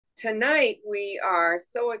tonight we are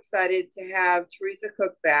so excited to have Teresa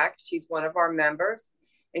Cook back. She's one of our members,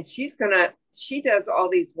 and she does all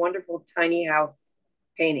these wonderful tiny house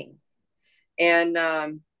paintings. And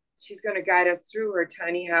she's going to guide us through her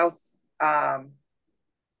tiny house how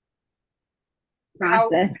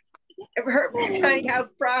Process. her tiny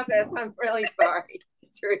house process. I'm really sorry,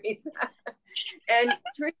 Teresa. And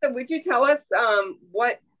Teresa, would you tell us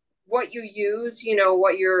what you use? You know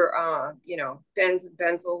what your pens and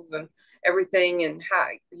pencils and everything, and how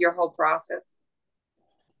your whole process.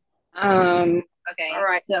 All Okay,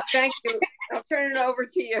 right, so thank you. I'll turn it over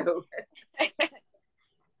to you.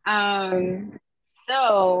 um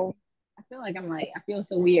so I feel like I feel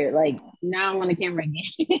so weird. Like now I'm on the camera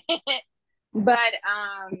again. But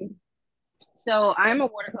so I'm a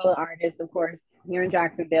watercolor artist, of course, here in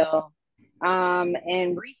Jacksonville.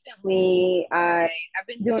 And recently I've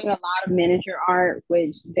been doing a lot of miniature art,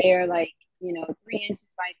 which they're like, 3 inches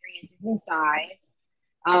by 3 inches in size,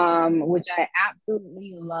 which I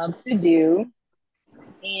absolutely love to do.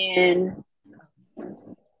 And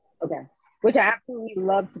okay, which I absolutely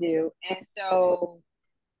love to do. And so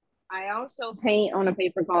I also paint on a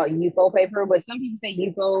paper called Yupo paper, but some people say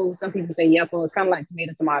Yupo, some people say Yupo. It's kind of like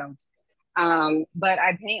tomato tomato. But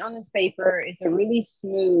I paint on this paper. It's a really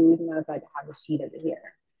smooth. Matter of fact, I have a sheet of it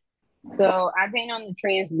here. So I paint on the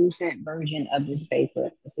translucent version of this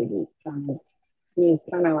paper. Let's see, see, it's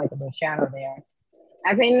kind of like a shadow there.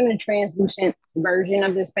 I paint on the translucent version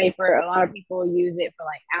of this paper. A lot of people use it for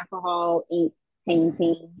like alcohol ink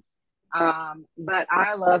painting. But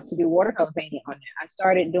I love to do watercolor painting on it. I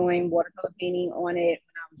started doing watercolor painting on it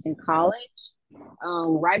when I was in college,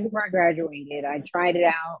 right before I graduated. I tried it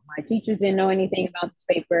out. My teachers didn't know anything about this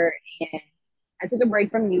paper, and I took a break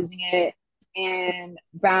from using it. And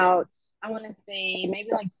about, I want to say, maybe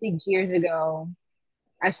like 6 years ago,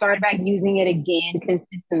 I started back using it again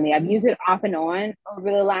consistently. I've used it off and on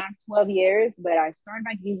over the last 12 years, but I started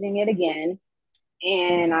back using it again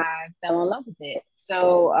and I fell in love with it.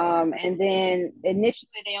 So, and then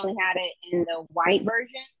initially they only had it in the white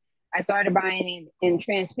version. I started buying it in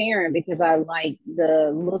transparent because I like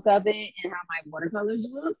the look of it and how my watercolors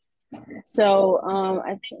look. So,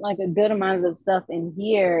 I think like a good amount of the stuff in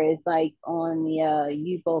here is like on the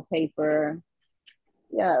Yupo paper.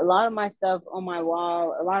 Yeah, a lot of my stuff on my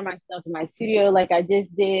wall, a lot of my stuff in my studio. Like I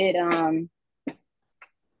just did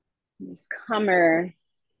this Hummer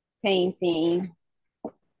painting.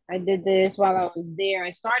 I did this while I was there. I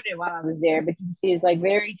started while I was there, but you can see it's like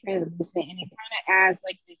very translucent and it kind of adds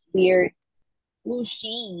like this weird blue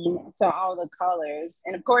sheen to all the colors.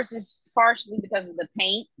 And of course, it's partially because of the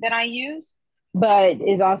paint that I use, but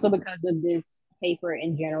it's also because of this paper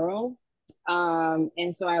in general.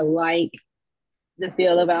 And so I like the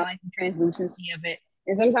feel of it. I like the translucency of it.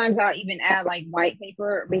 And sometimes I'll even add like white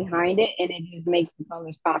paper behind it, and it just makes the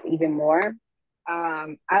colors pop even more.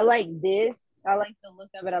 I like this. I like the look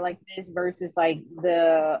of it. I like this versus like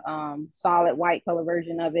the solid white color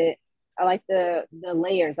version of it. I like the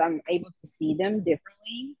layers. I'm able to see them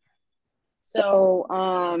differently. So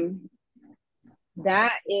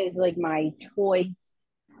that is like my choice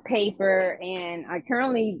paper, and I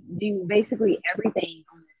currently do basically everything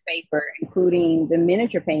on this paper, including the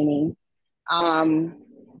miniature paintings. Um,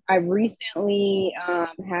 I recently I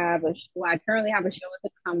currently have a show at the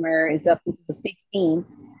Comer. It's up until the 16th,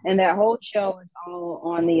 and that whole show is all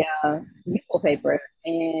on the mural paper.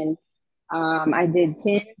 And I did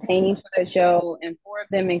 10 paintings for that show, and four of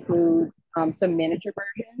them include some miniature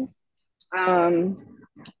versions.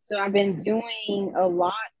 So I've been doing a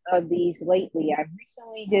lot of these lately. I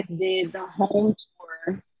recently just did the home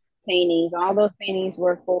tour paintings. All those paintings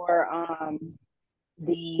were for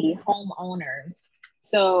the homeowners.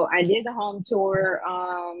 So I did the home tour,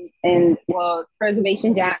 and well,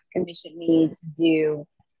 Preservation Jacks commissioned me to do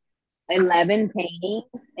 11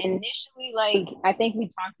 paintings. Initially, like I think we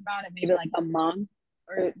talked about it maybe like a month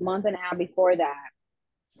or month and a half before that.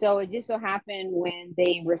 So it just so happened when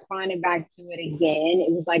they responded back to it again,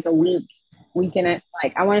 it was like a week and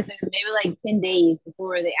like I want to say maybe like 10 days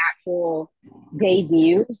before the actual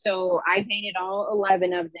debut. So I painted all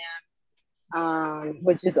 11 of them,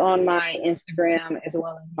 which is on my Instagram as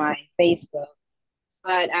well as my Facebook.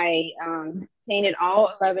 But I painted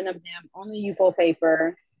all 11 of them on the U4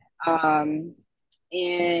 paper. Um,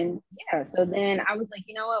 and yeah, so then I was like,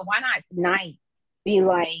 you know what, why not tonight be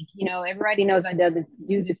like, everybody knows I do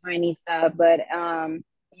the tiny stuff, but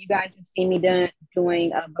you guys have seen me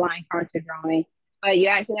doing a blind contour drawing. but you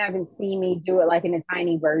actually haven't seen me do it like in a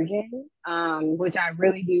tiny version, which I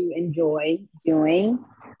really do enjoy doing.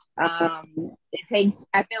 I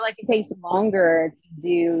feel like it takes longer to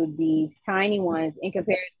do these tiny ones in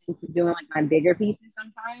comparison to doing like my bigger pieces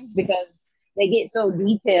sometimes because they get so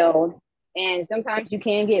detailed and sometimes you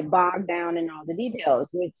can get bogged down in all the details,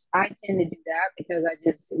 which I tend to do that because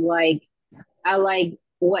I like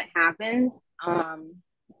what happens.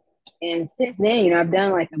 And since then, I've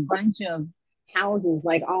done like a bunch of houses,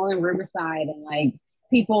 like all in Riverside and like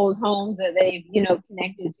people's homes that they've,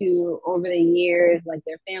 connected to over the years, like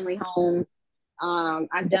their family homes.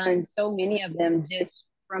 I've done so many of them just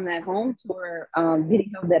from that home tour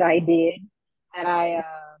video that I did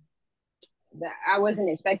that I wasn't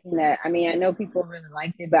expecting that. I mean, I know people really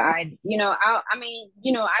liked it, but I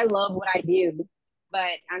love what I do,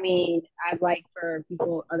 but I mean, I'd like for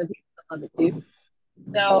other people to love it too.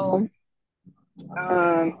 So,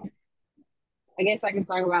 um, I guess I can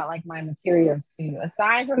talk about like my materials too.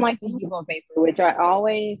 Aside from like the Yupo paper, which I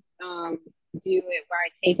always do it where I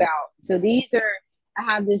tape out. So I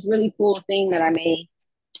have this really cool thing that I made.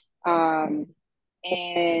 Um,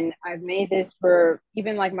 and I've made this for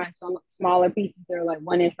even like my smaller pieces. They're like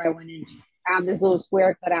 1 inch by 1 inch. I have this little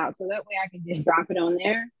square cut out, so that way I can just drop it on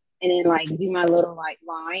there and then like do my little like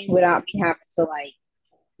line without me having to like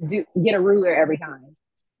get a ruler every time.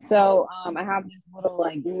 So I have this little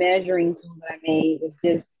like measuring tool that I made with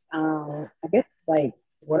just I guess like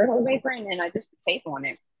watercolor paper, and then I just put tape on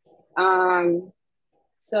it. Um,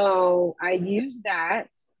 so I use that,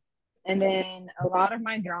 and then a lot of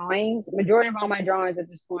my drawings, majority of all my drawings at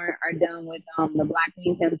this point are done with the black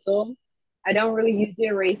ink pencil. I don't really use the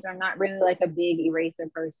eraser. I'm not really like a big eraser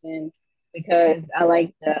person because I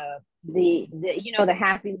like the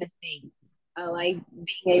happy mistakes. I like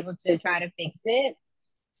being able to try to fix it.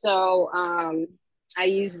 So I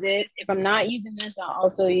use this. If I'm not using this, I'll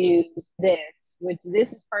also use this, which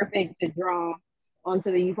this is perfect to draw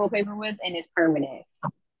onto the Yupo paper with, and it's permanent.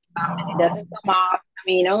 And it doesn't come off. I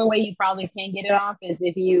mean, the only way you probably can get it off is I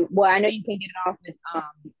know you can get it off with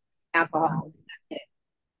alcohol. That's it.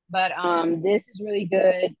 But this is really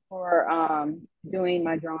good for doing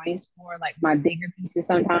my drawings for like my bigger pieces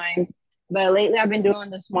sometimes. But lately I've been doing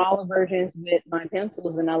the smaller versions with my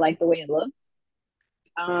pencils, and I like the way it looks.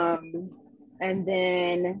 Um, and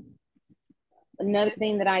then another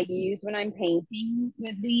thing that I use when I'm painting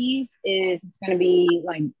with these is it's going to be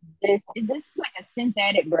like this. This is like a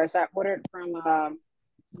synthetic brush I ordered from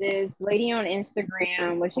this lady on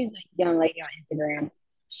Instagram. Well, she's a young lady on Instagram.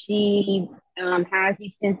 She has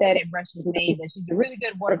these synthetic brushes made, but she's a really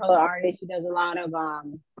good watercolor artist. She does a lot of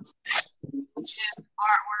artwork,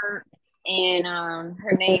 and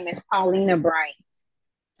her name is Paulina Bright.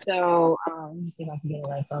 So let me see if I can get it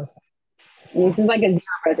right close. And this is like a zero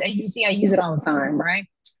brush. And you see, I use it all the time, right?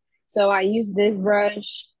 So I use this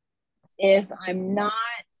brush. If I'm not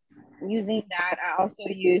using that, I also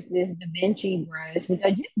use this Da Vinci brush, which I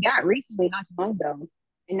just got recently, not too long ago.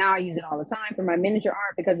 And now I use it all the time for my miniature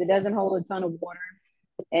art because it doesn't hold a ton of water.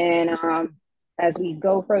 And as we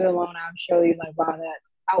go further along, I'll show you like why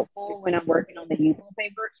that's helpful when I'm working on the Yupo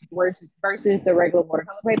paper versus the regular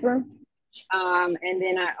watercolor paper. And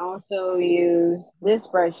then I also use this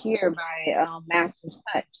brush here by Master's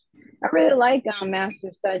Touch. I really like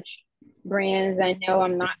Master's Touch brands. I know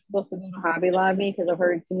I'm not supposed to go to Hobby Lobby because I've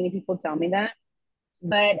heard too many people tell me that,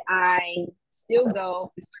 but I still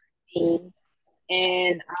go for certain things,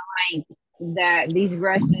 and I like that these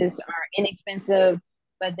brushes are inexpensive,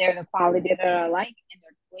 but they're the quality that I like, and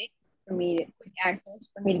they're quick access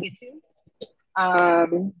for me to get to.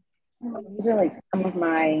 So these are like some of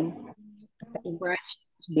my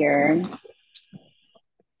brushes here.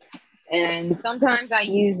 And sometimes I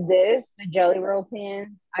use the Jelly Roll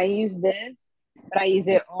pens. I use this, but I use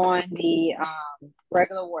it on the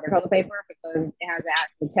regular watercolor paper because it has an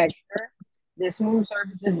actual texture. The smooth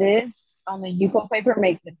surface of this on the Yupo paper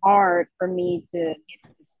makes it hard for me to get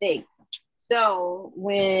it to stick. So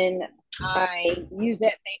when I use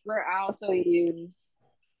that paper, I also use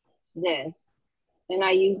this. And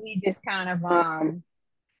I usually just kind of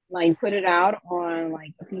like put it out on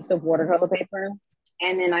like a piece of watercolor paper,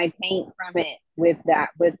 and then I paint from it with the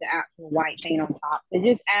actual white paint on top to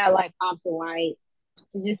just add like pops of white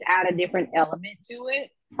to just add a different element to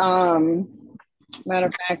it. Matter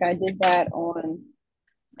of fact, I did that on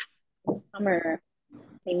summer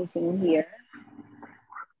painting here.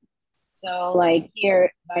 So like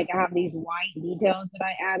here, like I have these white details that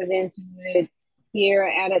I added into it. Here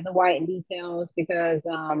I added the white details because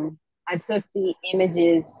I took the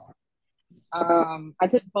images, I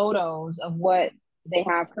took photos of what they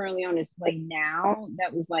have currently on display now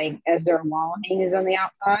that was like as their wall hangers on the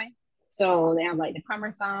outside. So they have like the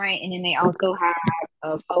comer sign, and then they also have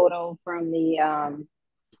a photo from the um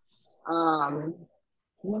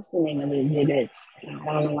what's the name of the exhibit? I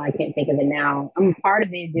don't know why I can't think of it now. I'm part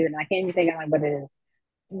of the exhibit and I can't even think of like what it is.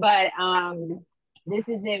 But this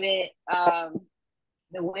exhibit,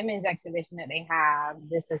 the women's exhibition that they have,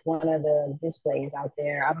 this is one of the displays out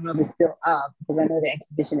there. I don't know if it's still up because I know the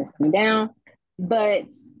exhibition is coming down, but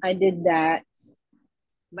I did that.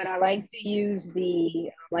 But I like to use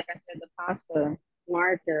the, like I said, the Posca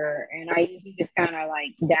marker, and I usually just kind of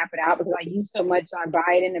like dap it out because I use so much. So I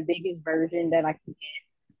buy it in the biggest version that I can get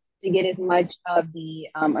to get as much of the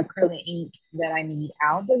acrylic ink that I need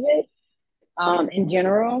out of it in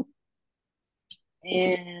general.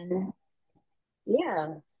 And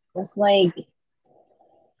yeah, that's like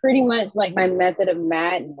pretty much like my method of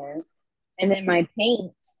madness. And then my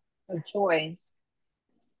paint of choice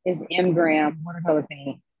is M Gram watercolor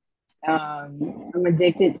paint. I'm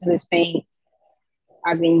addicted to this paint.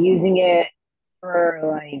 I've been using it for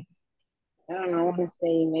like, I don't know, I want to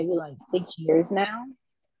say maybe like 6 years now.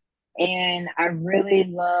 And I really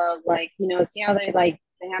love like, see how they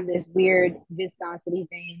have this weird viscosity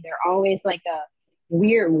thing. They're always like a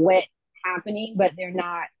weird wet happening, but they're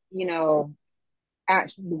not,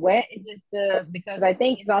 actually wet. It's just because I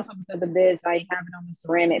think it's also because of this. I have it on the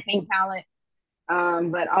ceramic paint palette,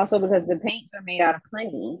 but also because the paints are made out of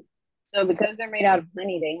honey. So because they're made out of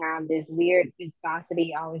honey, they have this weird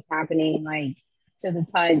viscosity always happening, like to the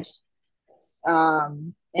touch,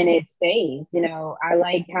 and it stays. I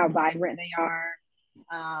like how vibrant they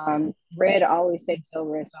are. Red always takes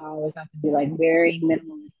over, so I always have to be like very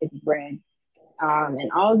minimalistic with red.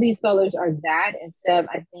 And all of these colors are that, except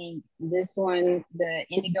I think this one, the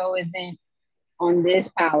indigo, isn't on this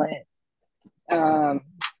palette. Um,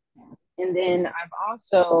 and then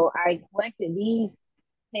I collected these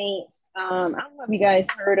paints. I don't know if you guys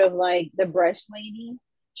heard of like the brush lady.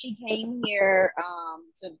 She came here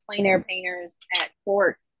to plein air painters at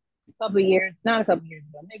Fort a couple years, not a couple years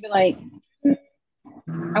ago, maybe like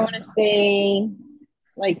I want to say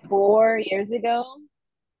like 4 years ago.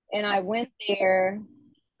 And I went there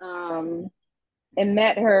um, and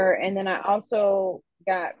met her. And then I also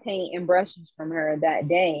got paint and brushes from her that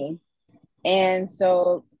day. And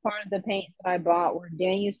so part of the paints that I bought were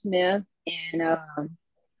Daniel Smith and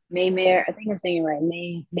Maymare. I think I'm saying it right,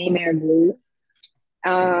 Maymare Blue.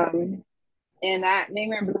 Um, and that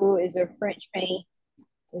Maymare Blue is a French paint,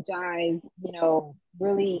 which I,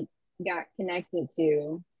 really got connected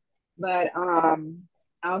to. But I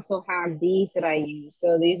also have these that I use.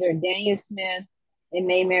 So these are Daniel Smith and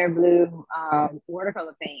Maymare Blue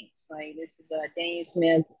watercolor paints. Like this is a Daniel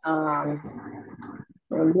Smith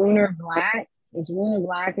Lunar Black, which Lunar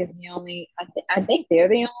Black is the only, I think they're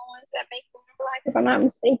the only ones that make Lunar Black, if I'm not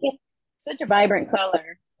mistaken. Such a vibrant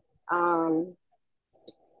color. Um,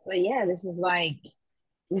 but yeah, these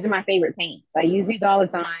are my favorite paints. I use these all the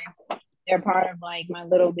time. They're part of like my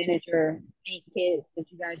little miniature paint kits that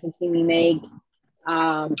you guys have seen me make.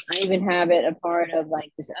 I even have it a part of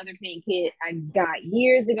like this other paint kit I got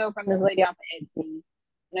years ago from this lady off of Etsy,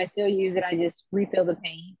 and I still use it. I just refill the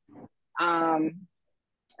paint. Um,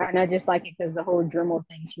 and I just like it because the whole Dremel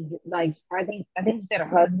thing. She like I think she said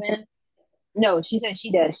her husband. No, she said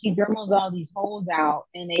she does. She Dremels all these holes out,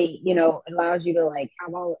 and they allows you to like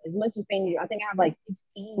have all as much as paint. I think I have like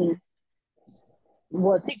 16.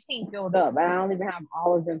 Well, 16 filled up. I don't even have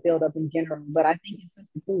all of them filled up in general, but I think it's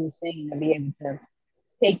just the coolest thing to be able to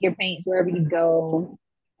take your paints wherever you go.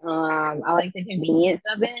 I like the convenience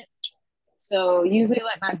of it. So usually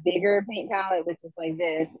like my bigger paint palette, which is like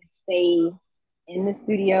this, it stays in the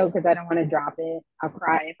studio because I don't want to drop it. I'll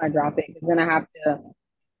cry if I drop it because then I have to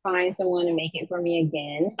find someone to make it for me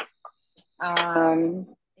again.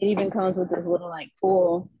 It even comes with this little like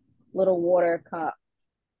cool little water cup.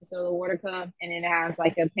 So the water cup, and it has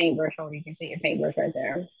like a paintbrush holder. You can see your paintbrush right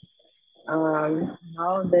there. All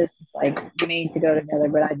of this is like made to go together,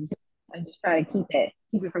 but I just try to keep it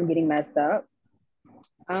from getting messed up.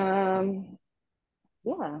 Um,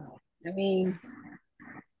 yeah, I mean,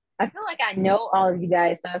 I feel like I know all of you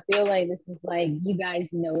guys, so I feel like this is like you guys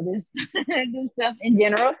know this this stuff in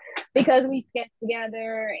general because we sketch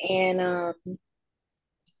together and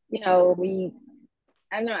we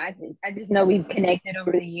I don't know I just know we've connected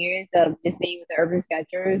over the years of just being with the urban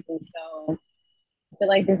sketchers, and so I feel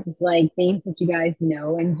like this is like things that you guys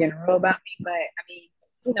know in general about me, but I mean,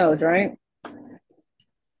 who knows, right?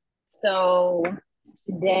 So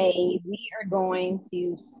today we are going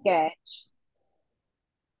to sketch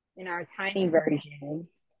in our tiny version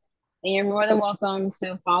And you're more than welcome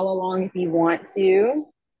to follow along if you want to,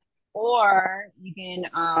 or you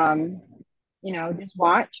can, just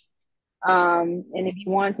watch. And if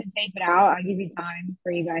you want to tape it out, I'll give you time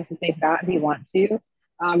for you guys to tape it out if you want to.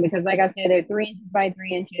 Because like I said, they're 3 inches by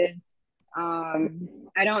 3 inches.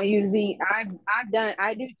 I don't usually, I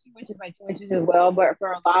do 2 inches by 2 inches as well, but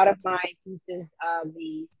for a lot of my pieces of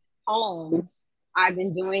the homes, I've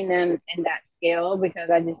been doing them in that scale because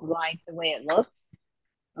I just like the way it looks.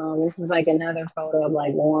 This is like another photo of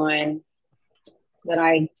like one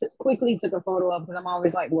that quickly took a photo of because I'm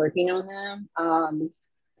always like working on them.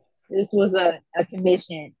 This was a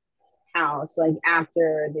commission house like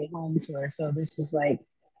after the home tour. So this is like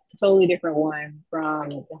a totally different one from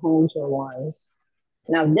the home tour was.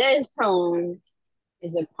 Now this home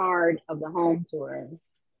is a part of the home tour.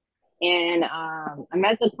 And I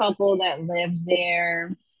met the couple that lives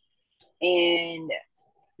there and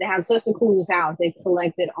they have such a coolest house. They've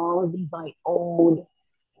collected all of these like old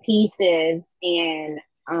pieces and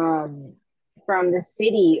from the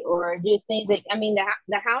city or just things that I mean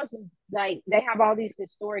the house is like they have all these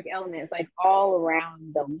historic elements like all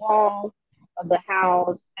around the wall of the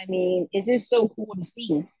house. I mean, it's just so cool to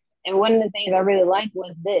see. And one of the things I really liked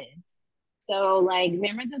was this. So like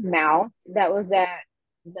remember the mouth that was at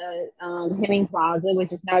the Hemming Plaza,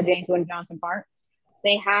 which is now James Wynne Johnson Park?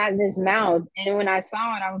 They had this mouth. And when I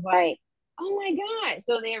saw it, I was like, oh my God.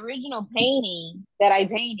 So the original painting that I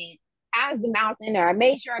painted has the mouth in there. I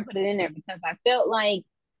made sure I put it in there because I felt like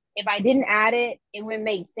if I didn't add it, it wouldn't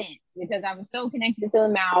make sense because I was so connected to the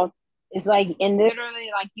mouth. It's like, and literally,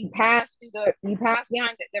 like you pass behind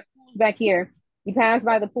the pool's back here. You pass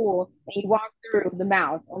by the pool and you walk through the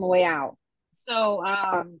mouth on the way out. So,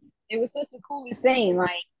 it was such the coolest thing.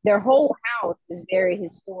 Like their whole house is very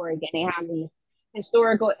historic and they have these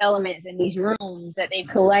historical elements in these rooms that they've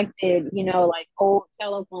collected, like old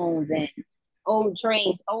telephones and old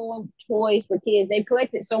trains, old toys for kids. They've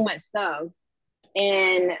collected so much stuff.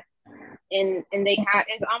 And and they have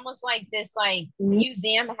it's almost like this like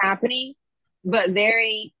museum happening, but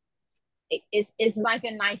very it's like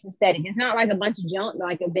a nice aesthetic. It's not like a bunch of junk,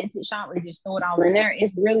 like a vintage shop where you just throw it all in there.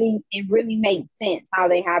 It really makes sense how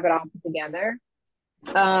they have it all put together.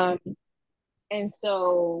 Um, and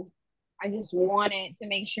so I just wanted to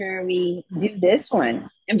make sure we do this one.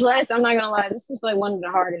 And plus, I'm not gonna lie, this is like one of the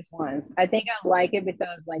hardest ones. I think I like it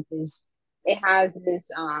because like this, it has this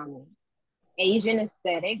Asian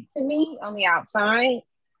aesthetic to me on the outside.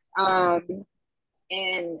 Um,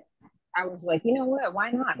 and I was like, you know what?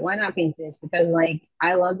 Why not? Why not paint this? Because like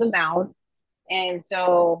I love the mouth, and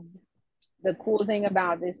so the cool thing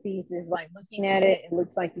about this piece is like looking at it, it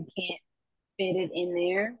looks like you can't fit it in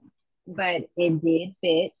there, but it did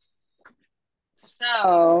fit.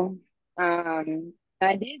 So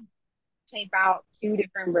I did tape out two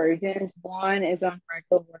different versions. One is on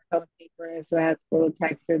regular watercolor paper, so it has a little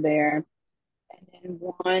texture there, and then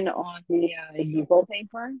one on the Yupo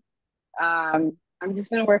paper. I'm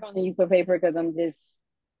just gonna work on the Yupo paper because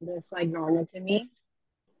that's like normal to me.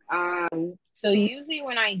 So usually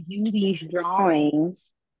when I do these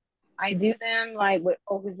drawings, I do them like with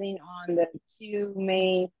focusing on the two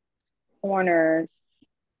main corners,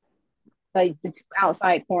 like the two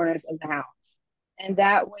outside corners of the house. And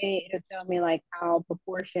that way it'll tell me like how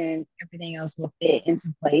proportioned everything else will fit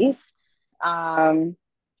into place. Um,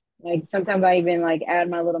 like sometimes I even like add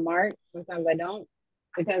my little marks, sometimes I don't.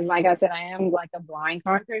 Because like I said, I am like a blind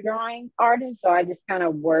contour drawing artist. So I just kind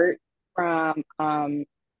of work from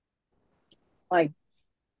like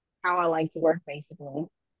how I like to work basically.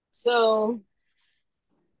 So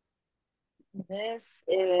this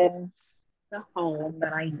is the home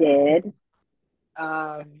that I did.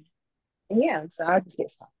 Um, yeah, so I'll just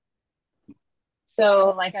get started.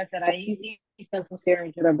 So, like I said, I use these pencil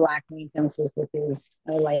series that are black wing pencils because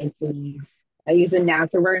I like these. I use a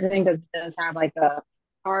natural version because it does have like a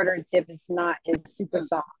harder tip. It's super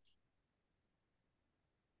soft.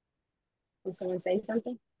 Did someone say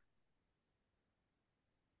something?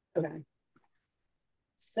 Okay.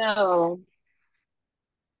 So,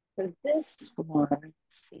 for this one, let's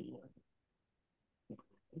see.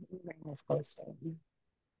 Let me bring this closer.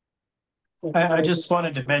 I just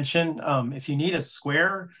wanted to mention, if you need a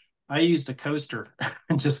square, I used a coaster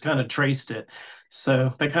and just kind of traced it.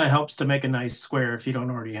 So that kind of helps to make a nice square if you don't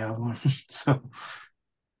already have one. So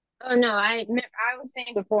Oh no, I was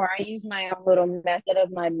saying before I use my own little method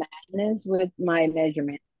of my madness with my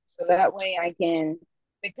measurement. So that way I can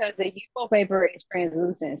because the U-fold paper is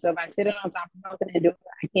translucent. So if I sit it on top of something and do it,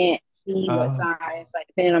 I can't see what uh, size, like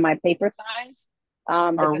depending on my paper size.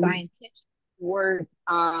 are Because I we intentionally work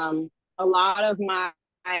a lot of my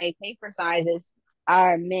paper sizes.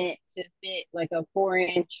 are meant to fit like a 4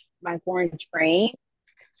 inch by 4 inch frame.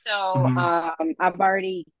 So Mhm. I've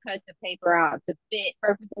already cut the paper out to fit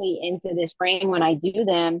perfectly into this frame when I do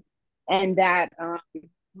them, and that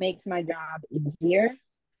makes my job easier.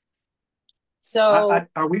 So,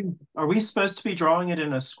 Are we supposed to be drawing it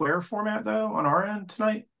in a square format though on our end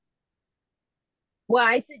tonight? well,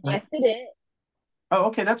 I Right. suggested it. Oh,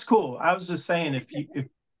 okay, that's cool. I was just saying if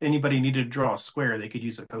anybody needed to draw a square, they could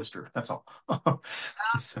use a coaster. That's all.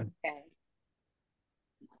 So, Okay.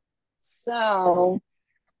 So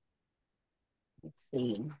let's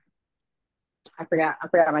see. I forgot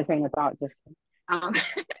my train of thought just um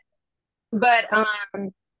but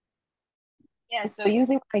yeah, so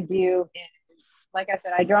usually what I do is like I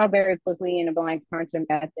said, I draw very quickly in a blank puncher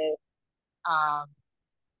method. Um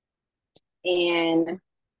and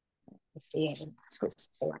let's see, switch this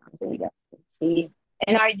around so you guys can see.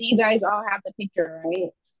 And I do you guys all have the picture, right?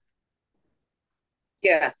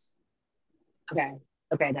 Yes. Okay.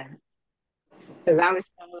 Okay, then. Because I was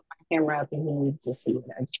gonna move my camera up and you need to see it.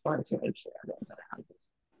 I just wanted to make sure that I'll just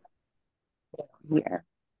put it on here.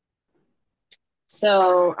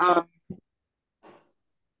 So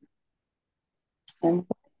and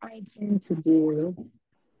what I tend to do,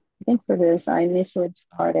 I think for this, I initially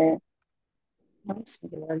started, that's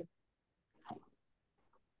weird.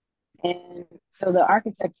 And so the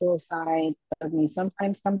architectural side of me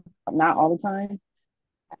sometimes comes, not all the time.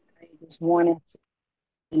 I just want it to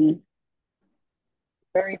be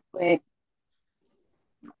very quick.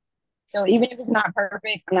 So even if it's not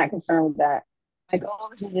perfect, I'm not concerned with that. My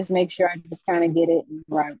goal is to just make sure I just kind of get it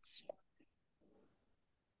right.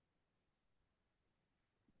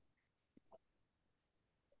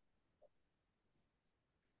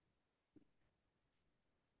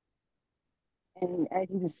 And as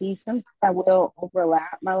you can see, sometimes I will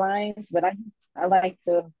overlap my lines, but I like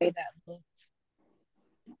the way that looks.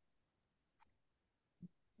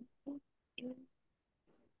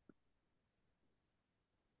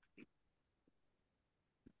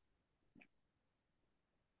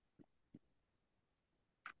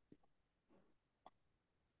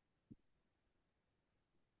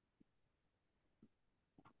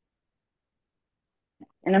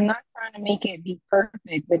 And I'm not trying to make it be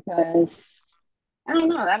perfect because I don't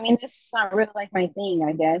know. I mean, this is not really like my thing,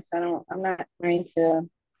 I guess. I'm not trying to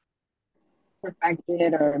perfect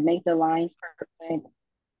it or make the lines perfect.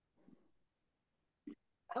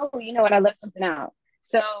 Oh, you know what? I left something out.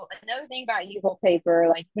 So another thing about Yupo paper,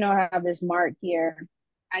 like you know, I have this mark here.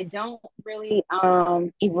 I don't really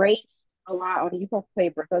erase a lot on Yupo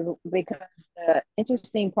paper because the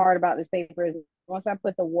interesting part about this paper is once I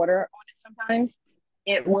put the water on it, sometimes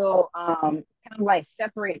it will kind of like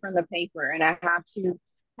separate from the paper, and I have to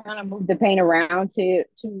kind of move the paint around to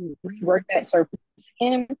rework that surface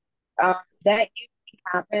again. That usually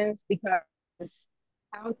happens because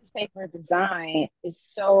how this paper is designed is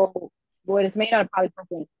so what it's made out of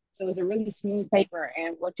polypropylene. So it's a really smooth paper,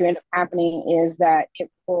 and what you end up happening is that it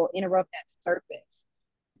will interrupt that surface.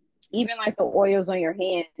 Even like the oils on your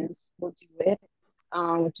hands will do it,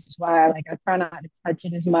 which is why like I try not to touch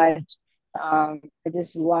it as much. I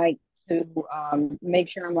just like to make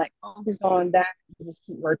sure I'm like focused on that and just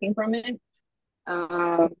keep working from it.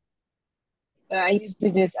 Um, but I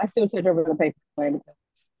still touch over the paper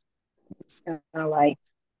because it's kind of like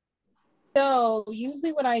so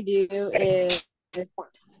usually what I do is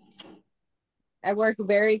I work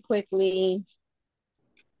very quickly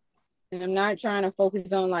and I'm not trying to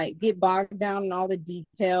focus on like get bogged down in all the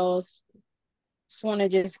details. Just want to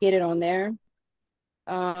just get it on there.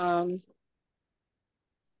 Um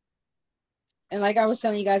and like I was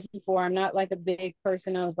telling you guys before, I'm not like a big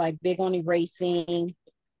person of like big on erasing.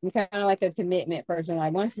 I'm kind of like a commitment person.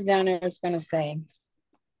 Like once it's down there, it's gonna stay.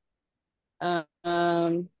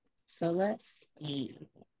 Um so let's see.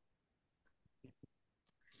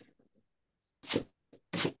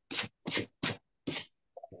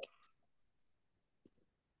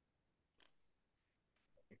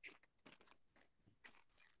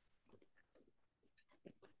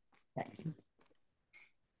 Okay.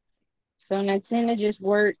 So I tend to just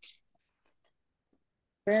work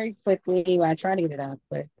very quickly. Well, I try to get it out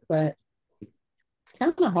quick, but it's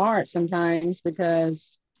kind of hard sometimes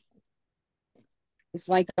because it's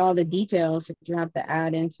like all the details that you have to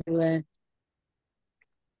add into it.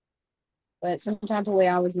 But sometimes the way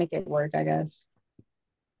I always make it work, I guess.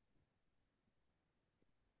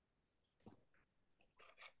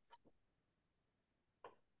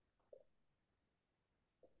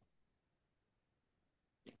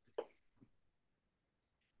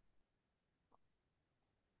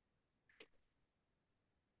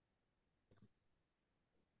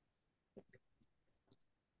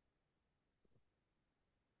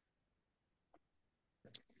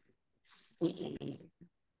 see.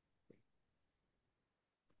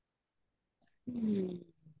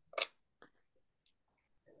 Hmm.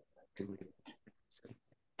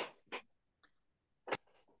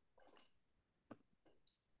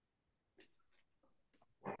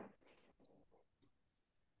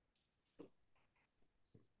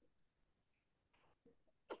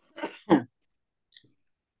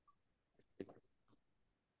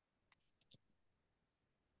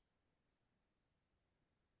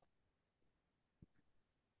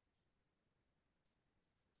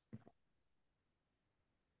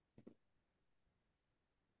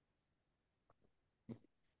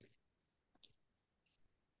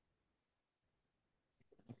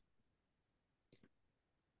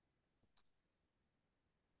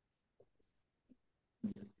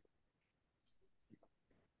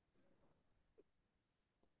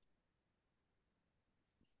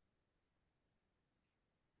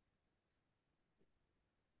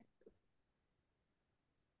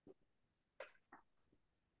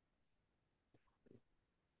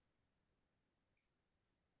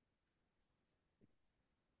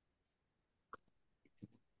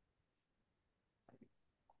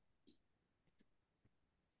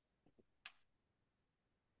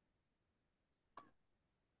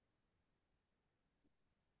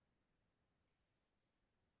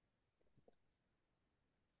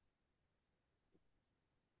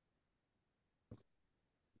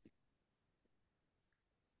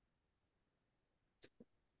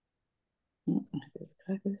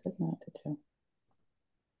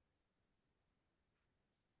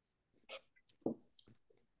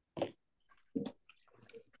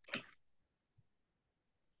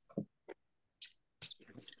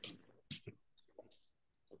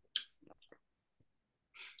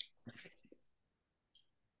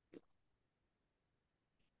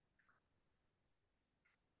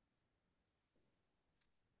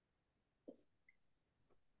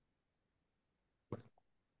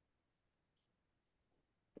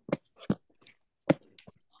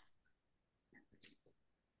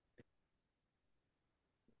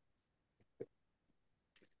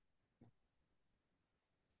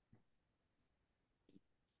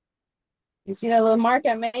 You see that little mark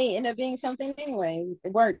I made end up being something anyway.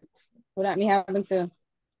 It worked without me having to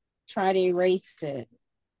try to erase it.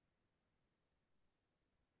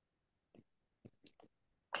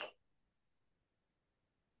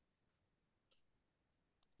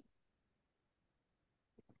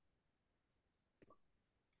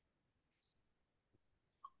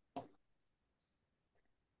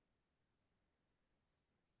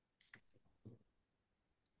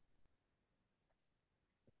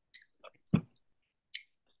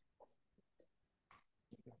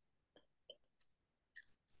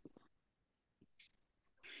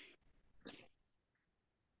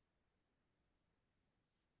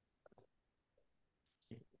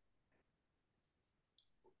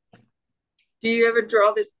 Do you ever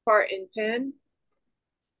draw this part in pen?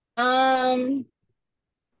 Um,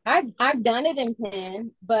 I've done it in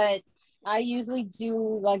pen, but I usually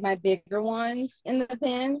do like my bigger ones in the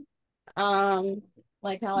pen. Um,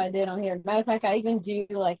 like how I did on here. Matter of fact, I even do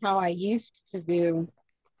like how I used to do,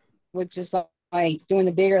 which is like doing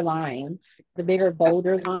the bigger lines, the bigger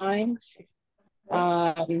bolder lines.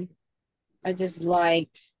 Um, I just like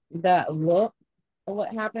that look of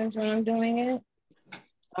what happens when I'm doing it.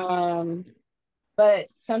 Um, but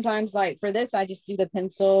sometimes like for this, I just do the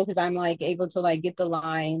pencil because I'm like able to like get the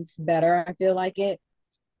lines better. I feel like it.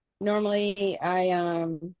 Normally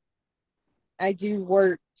I do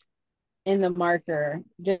work in the marker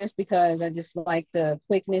just because I just like the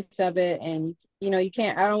quickness of it. And you know, you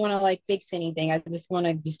can't, I don't want to like fix anything. I just want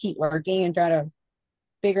to just keep working and try to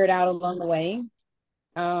figure it out along the way.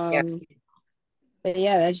 Yeah. Um, but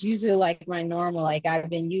yeah, that's usually like my normal. Like I've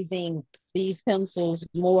been using these pencils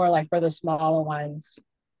more like for the smaller ones,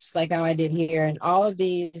 just like how I did here. And all of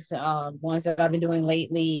these ones that I've been doing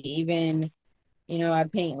lately, even, you know, I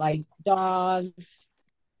paint like dogs.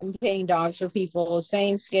 I'm painting dogs for people,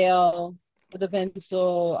 same scale with a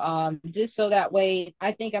pencil, just so that way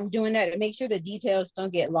I think I'm doing that to make sure the details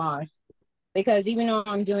don't get lost. Because even though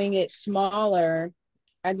I'm doing it smaller,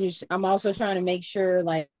 I'm also trying to make sure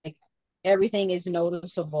like everything is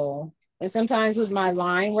noticeable. And sometimes with my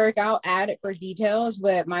line work, I'll add it for details,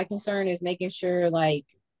 but my concern is making sure like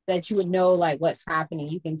that you would know like what's happening.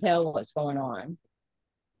 You can tell what's going on.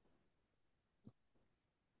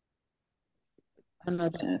 I don't know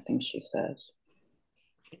if I think she says.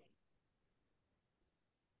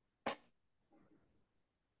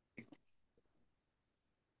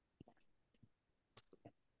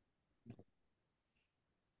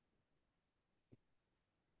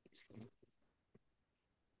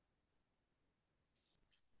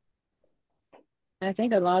 I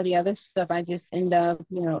think a lot of the other stuff I just end up,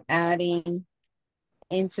 adding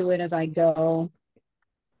into it as I go.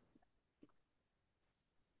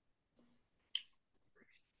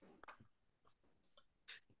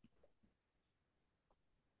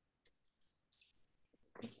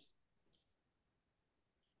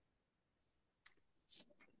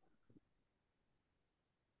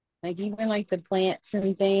 Like even like the plants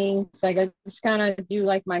and things, like I just kind of do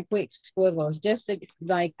like my quick squiggles just to,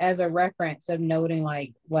 like as a reference of noting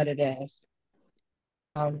like what it is.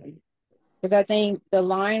 Because I think the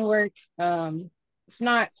line work, it's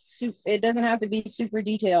not it doesn't have to be super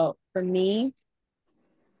detailed for me.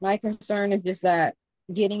 My concern is just that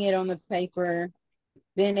getting it on the paper,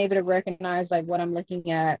 being able to recognize like what I'm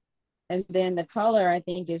looking at, and then the color I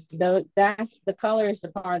think is that's the color is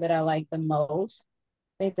the part that I like the most.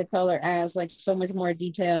 I think the color adds like so much more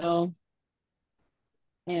detail,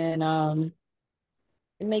 and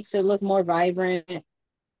it makes it look more vibrant.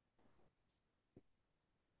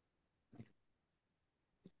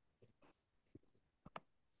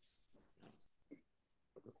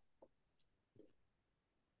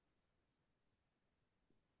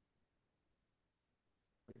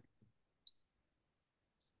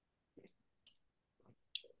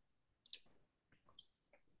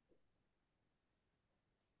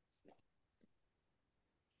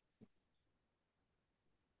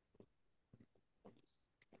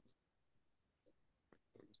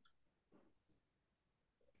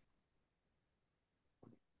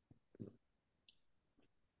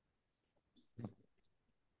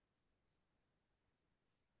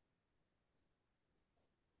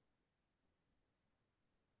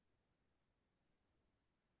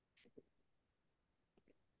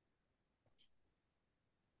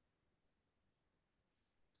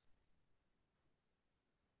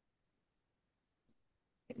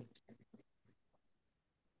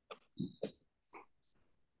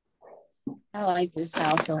 I like this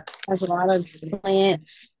house. So it has a lot of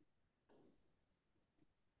plants.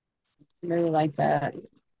 I really like that.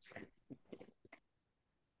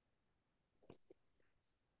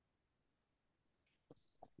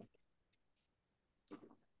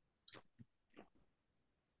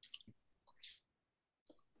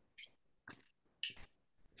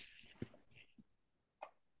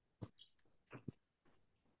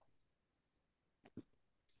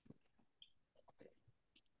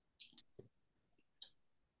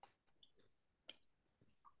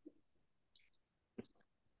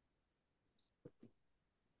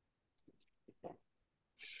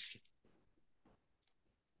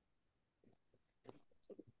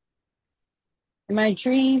 My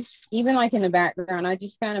trees, even like in the background, I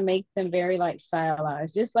just kind of make them very like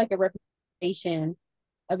stylized, just like a representation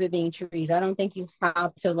of it being trees. I don't think you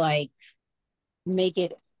have to like make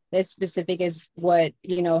it as specific as what,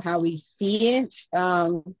 how we see it.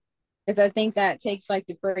 Because I think that takes like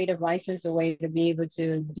the creative license away to be able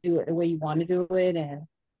to do it the way you want to do it. And,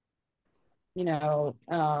 you know,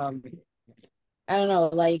 um, I don't know,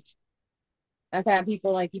 like I've had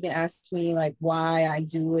people like even ask me like why I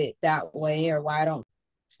do it that way or why I don't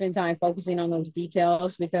spend time focusing on those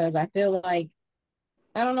details because I feel like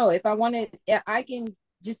I don't know if I wanted I can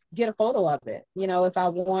just get a photo of it, if I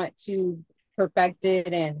want to perfect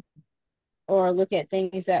it and or look at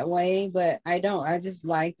things that way, but I don't. I just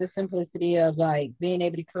like the simplicity of like being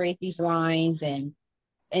able to create these lines and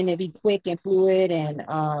it be quick and fluid and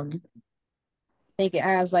I think it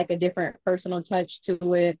has like a different personal touch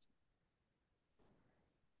to it.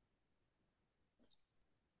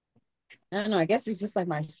 I don't know. I guess it's just like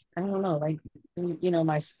I don't know, like,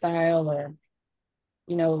 my style or,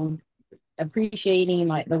 you know, appreciating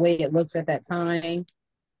like the way it looks at that time.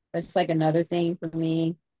 That's like another thing for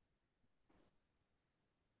me.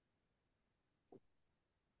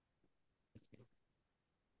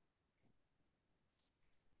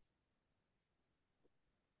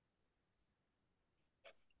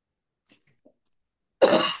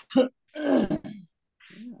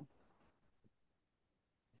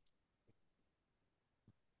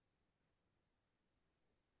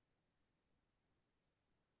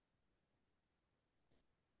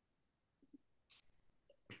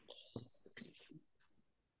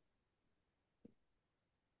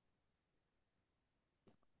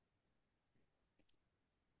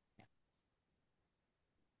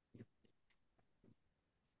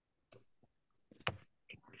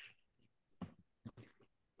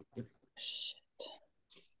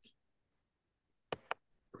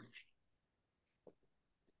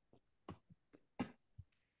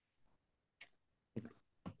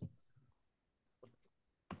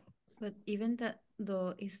 But even that,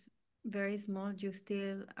 though it's very small, you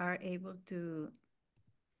still are able to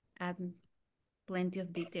add plenty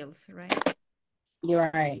of details, right?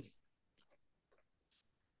 You're right.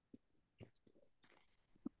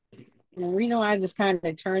 And the reason why I just kind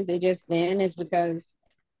of turned it just then is because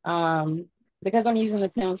I'm using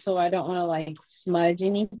the pencil, I don't want to like smudge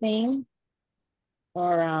anything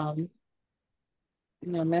or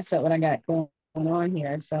mess up what I got going on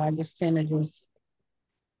here. So I just tend to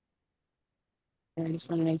I just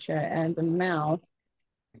want to make sure I add the mouth.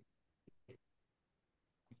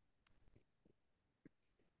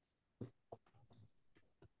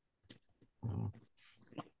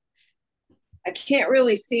 I can't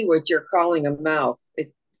really see what you're calling a mouth.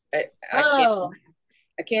 I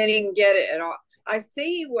can't even get it at all. I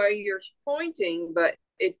see where you're pointing, but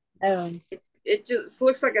it just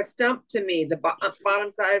looks like a stump to me, the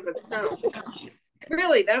bottom side of a stump.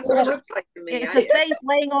 Really, that's what it looks like to me. It's a face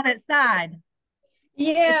laying on its side.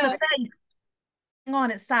 Yeah. It's a face laying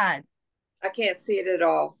on its side. I can't see it at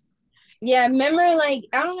all. Yeah, remember, like,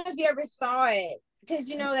 I don't know if you ever saw it, because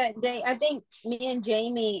that day, I think me and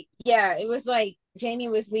Jamie, it was like Jamie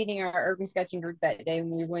was leading our urban sketching group that day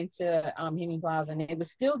when we went to Hemming Plaza, and it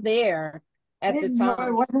was still there at the time. Know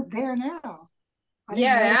it wasn't there now. I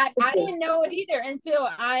didn't know it either until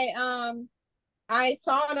I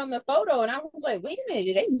saw it on the photo, and I was like, wait a minute,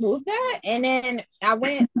 did they move that? And then I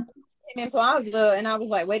went to Hemming Plaza, and I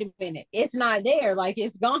was like, wait a minute, it's not there, like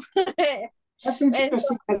it's gone. That's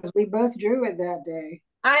interesting because we both drew it that day.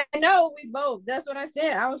 I know, we both. That's what I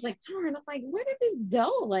said. I was like, darn, I'm like, where did this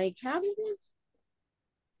go? Like, how did this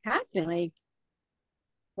happen? Like,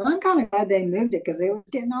 well, I'm kind of glad they moved it because it was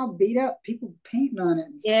getting all beat up, people painting on it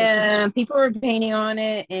and stuff. People were painting on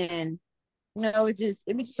it, and it was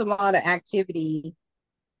just a lot of activity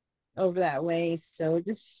over that way. So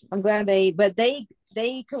I'm glad they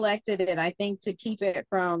collected it, I think, to keep it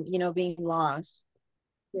from being lost.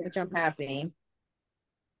 Yeah. Which I'm happy.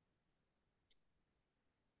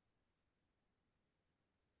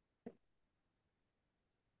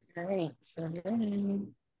 All right, so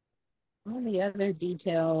then all the other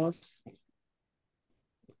details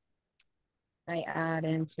I add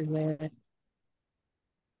into it.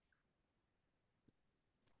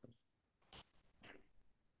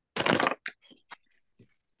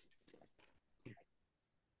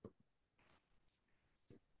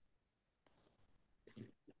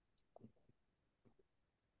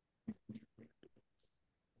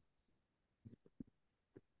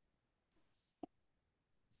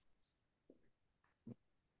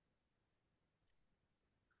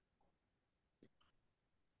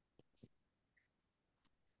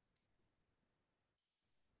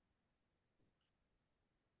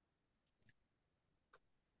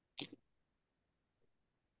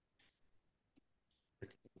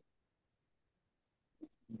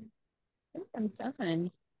 I'm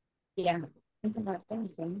done. Yeah, I'm not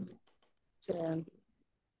thinking. So,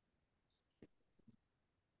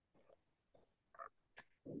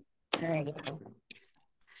 all right.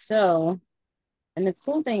 So, and the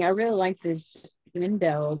cool thing, I really like this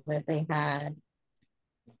window that they had.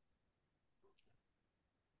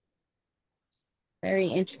 Very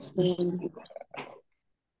interesting.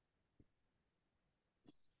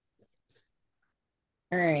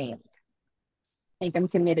 All right. I think I'm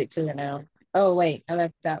committed to it now. Oh, wait, I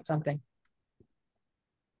left out something.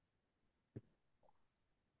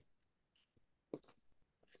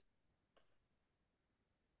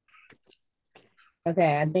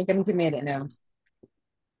 Okay, I think I'm committed now.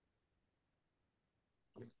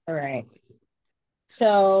 All right.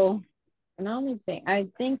 So, and the only thing, I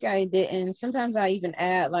think I didn't, sometimes I even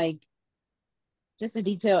add like just a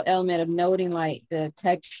detailed element of noting like the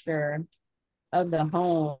texture of the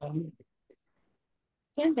home.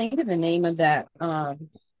 Can't think of the name of that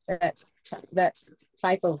that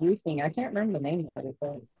type of roofing. I can't remember the name of it,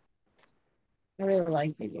 but I really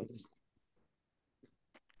like it.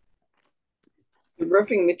 The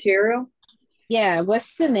roofing material? Yeah,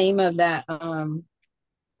 what's the name of that? I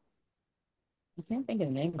can't think of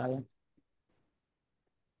the name of it.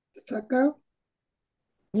 Stucco?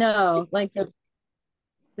 No, like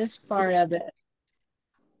this part of it.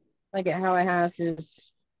 Like how it has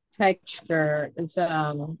this texture. It's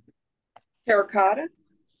terracotta?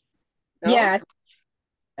 No? Yeah.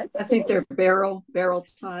 I think they're barrel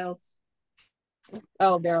tiles.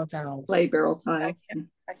 Oh, barrel tiles. Clay barrel tiles.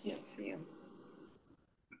 I can't see them.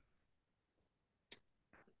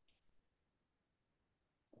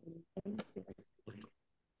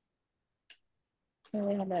 So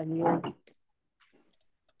we have that view.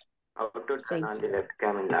 How to turn on the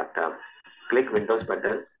webcam in laptop? Click Windows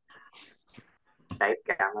button. Type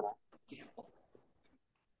camera.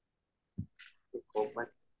 Click open.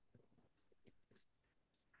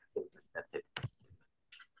 That's it.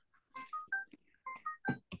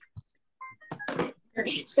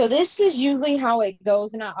 So this is usually how it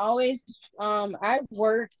goes, and I always I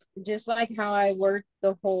work just like how I work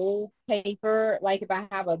the whole paper. Like if I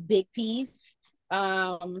have a big piece,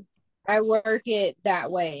 I work it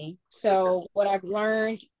that way. So what I've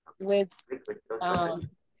learned with Click Windows button. um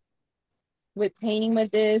with painting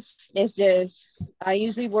with this is just I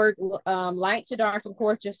usually work light to dark, of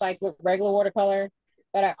course, just like with regular watercolor,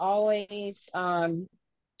 but I always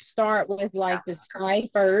start with like the sky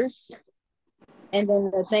first, and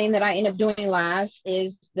then the thing that I end up doing last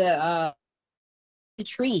is the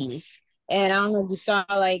trees. And I don't know if you saw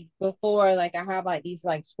like before, like I have like these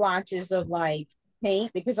like splotches of like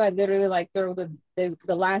paint because I literally like throw the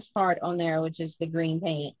last part on there, which is the green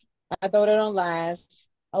paint. I throw it on last.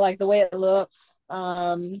 I like the way it looks.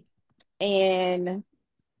 And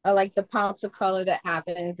I like the pops of color that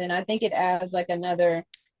happens. And I think it adds like another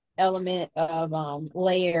element of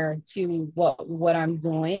layer to what I'm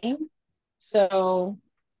doing. So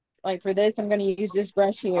like for this, I'm going to use this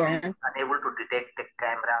brush here. It's unable to detect the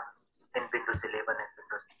camera in Windows 11 and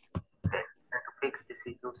Windows 10. Okay. And to fix this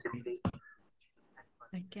issue, simply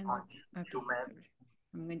I can. launch Okay, Zoom app. sorry.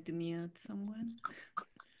 I'm going to mute someone.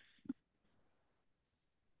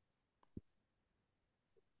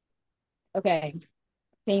 Okay.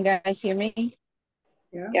 Can you guys hear me?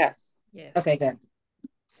 Yeah. Yes. Yes. Okay, good.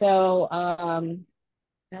 So, I'm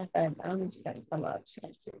just gonna come up so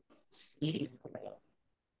to see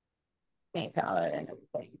paint palette and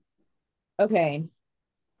everything. Okay.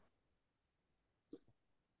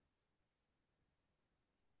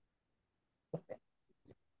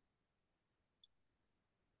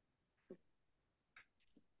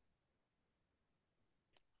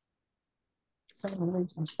 So I'm gonna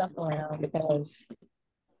move some stuff around because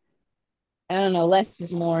I don't know, less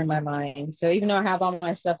is more in my mind. So even though I have all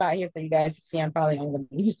my stuff out here for you guys to see, I'm probably only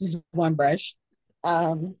gonna use this one brush.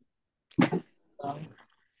 So,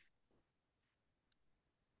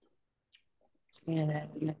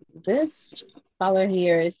 and this color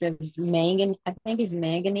here is this mangan, I think it's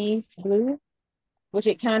manganese blue, which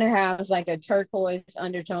it kind of has like a turquoise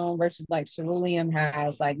undertone versus like cerulean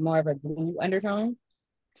has like more of a blue undertone.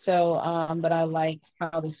 So, but I like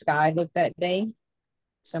how the sky looked that day.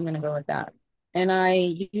 So I'm gonna go with that. And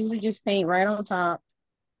I usually just paint right on top.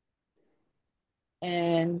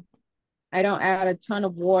 And I don't add a ton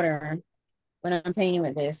of water when I'm painting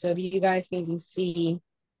with this. So if you guys can see,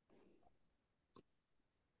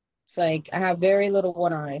 it's like I have very little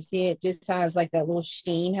water on it. See, it just has like that little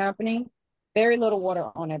sheen happening. Very little water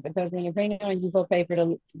on it because when you're painting on Yupo paper,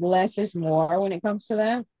 the less is more when it comes to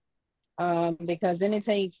that. Because then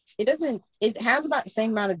it has about the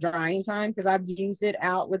same amount of drying time because I've used it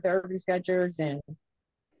out with the urban sketchers and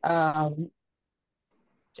I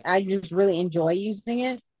just really enjoy using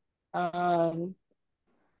it. But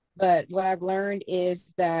what I've learned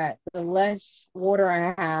is that the less water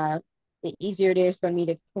I have, the easier it is for me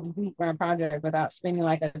to complete my project without spending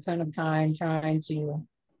like a ton of time trying to.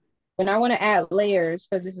 When I want to add layers,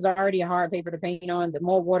 because this is already a hard paper to paint on, the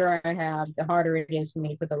more water I have, the harder it is for me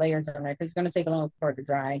to put the layers on there because it's going to take a long for it to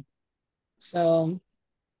dry. So,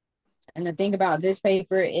 and the thing about this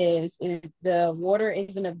paper is the water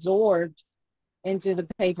isn't absorbed into the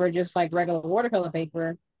paper just like regular watercolor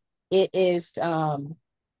paper. It is the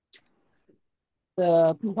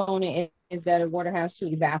component is that the water has to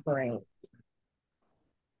evaporate.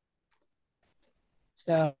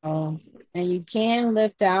 So, and you can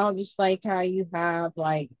lift out just like how you have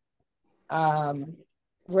like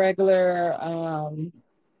regular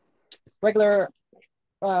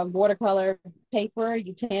watercolor paper.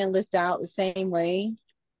 You can lift out the same way,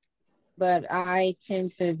 but I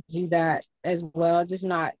tend to do that as well. Just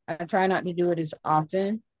not, I try not to do it as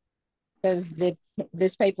often because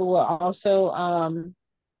this paper will also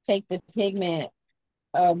take the pigment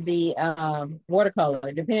of the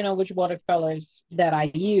watercolor. Depending on which watercolors that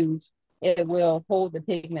I use, it will hold the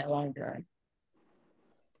pigment longer.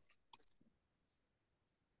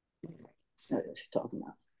 So what you're talking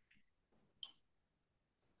about.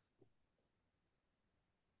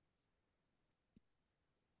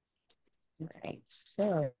 Right,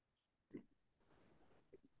 so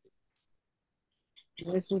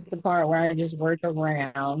this is the part where I just work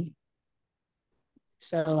around.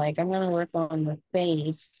 So like I'm gonna work on the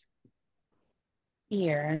face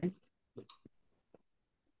here.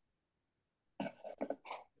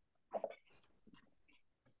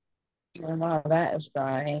 And while that is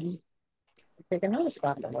drying, pick another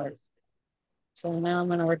spot to work. So now I'm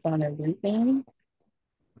gonna work on the roofing.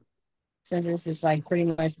 Since this is like pretty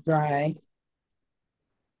much dry.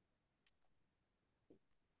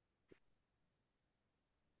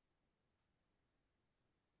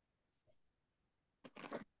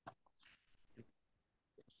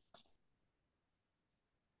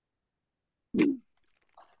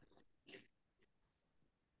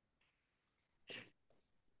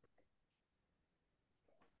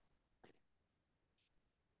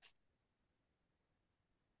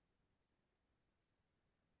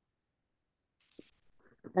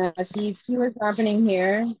 See what's happening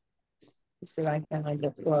here. Let's see if I can like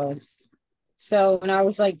get close. So when I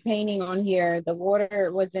was like painting on here, the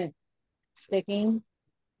water wasn't sticking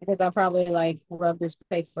because I probably like rubbed this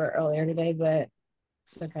paper earlier today, but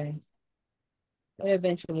it's okay. It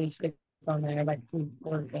eventually sticks on there, like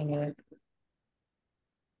working it.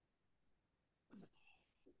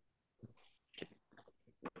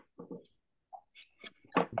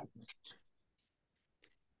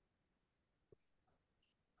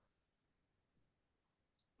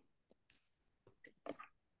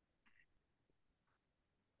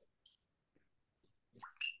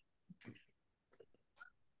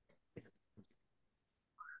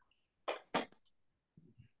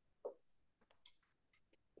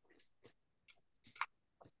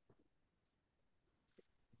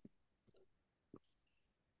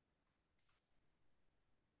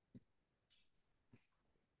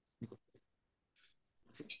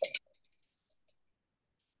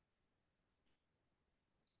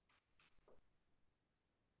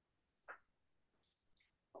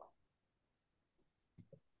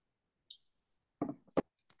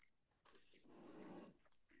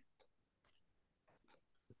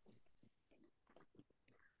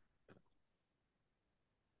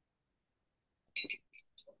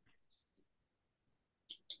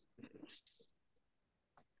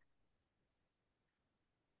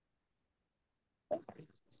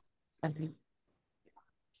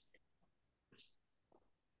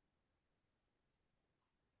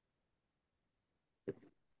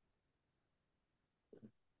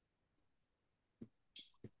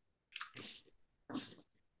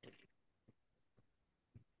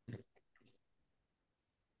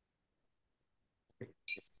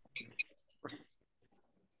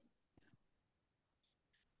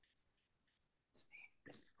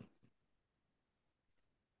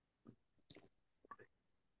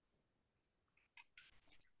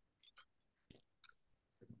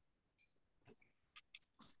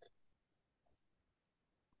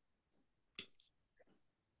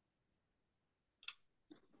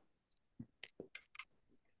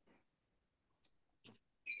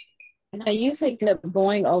 And I usually end up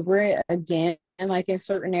going over it again, like in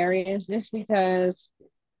certain areas, just because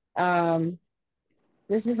um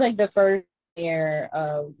this is like the first layer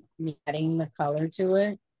of me adding the color to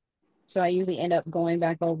it. So I usually end up going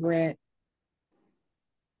back over it.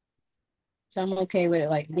 So I'm okay with it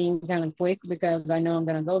like being kind of quick because I know I'm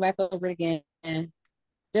gonna go back over it again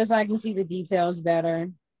just so I can see the details better.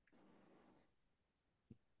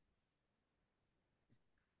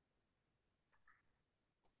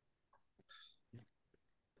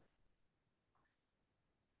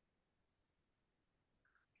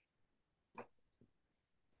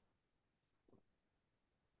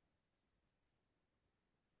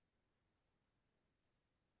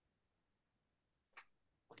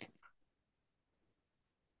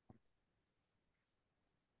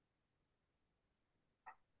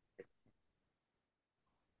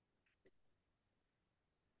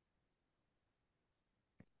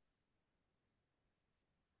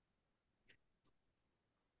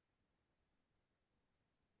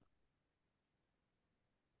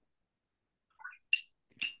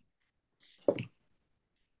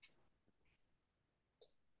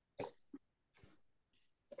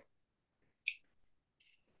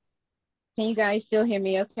 Can you guys still hear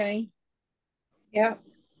me okay? Yeah.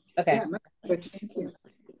 Okay. Yeah, good. Thank you.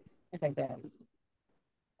 Okay, good.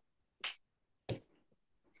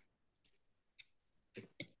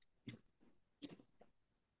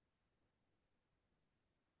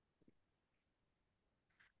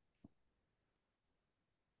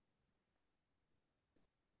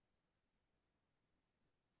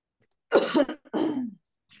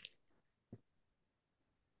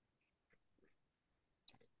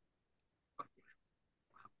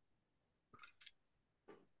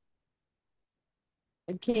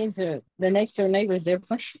 The kids are the next door neighbors, they're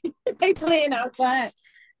playing, they playing outside. I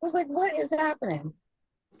was like, what is happening?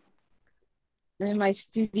 I'm in my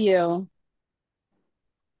studio.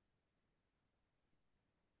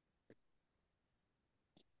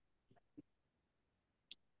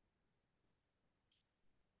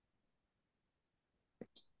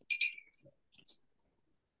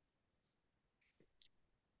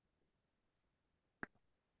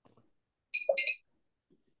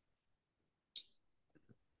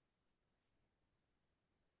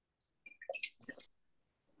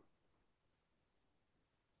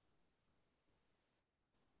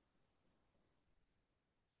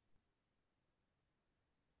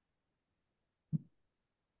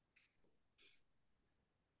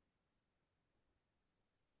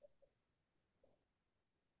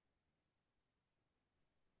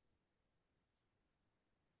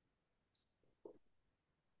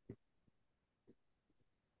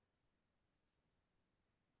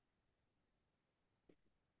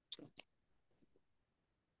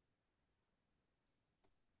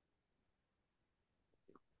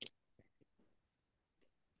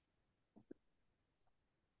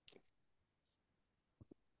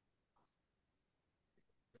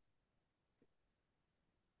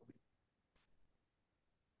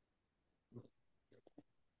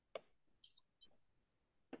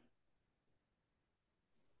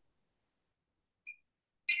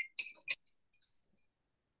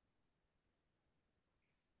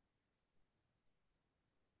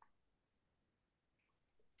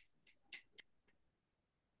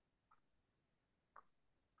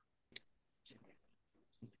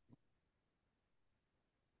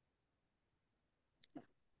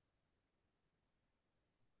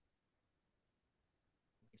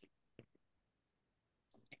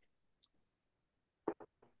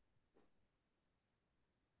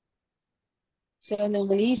 So then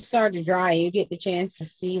when these start to dry, you get the chance to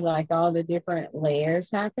see like all the different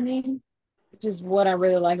layers happening, which is what I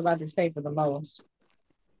really like about this paper the most.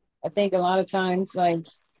 I think a lot of times, like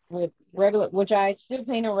with regular, which I still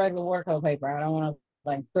paint on regular watercolor paper. I don't want to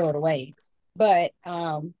like throw it away, but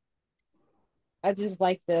I just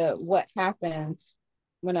like the what happens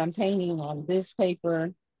when I'm painting on this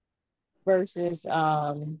paper versus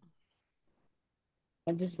I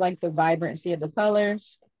just like the vibrancy of the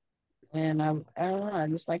colors, and I don't know, I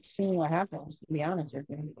just like seeing what happens. To be honest with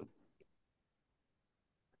you.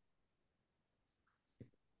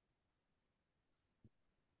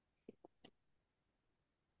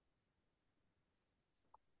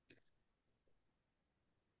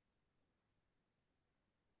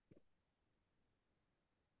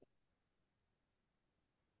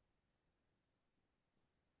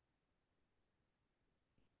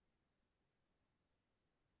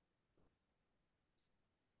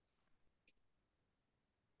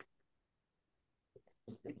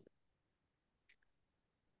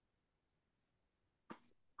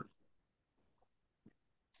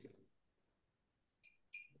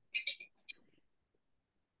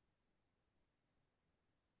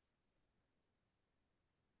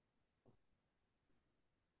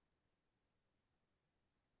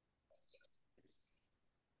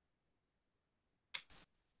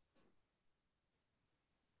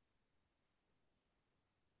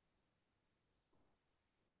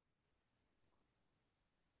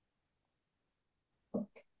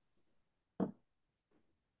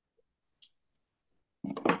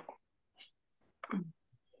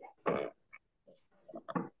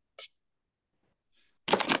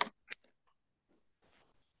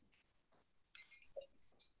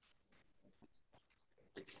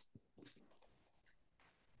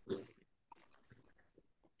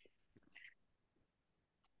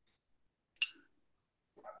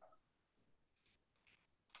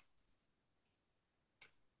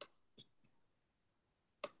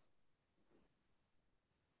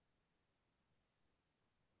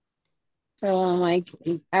 So I'm like,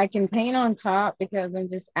 I can paint on top because I'm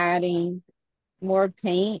just adding more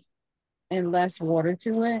paint and less water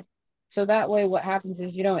to it. So that way what happens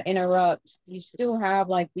is you don't interrupt. You still have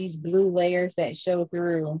like these blue layers that show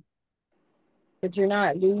through, but you're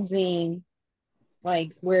not losing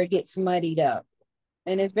like where it gets muddied up.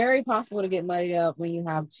 And it's very possible to get muddied up when you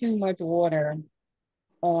have too much water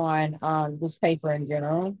on this paper in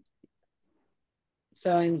general.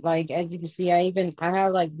 So and like as you can see, I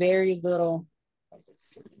have like very little.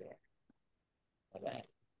 Let's see there. Okay.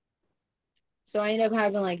 So I end up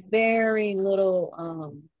having like very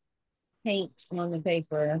little paint on the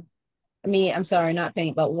paper. I mean, I'm sorry, not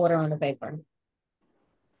paint, but water on the paper.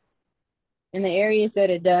 In the areas that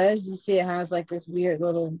it does, you see it has like this weird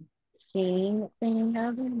little sheen thing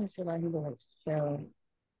happening. Let's see if I can get it to show.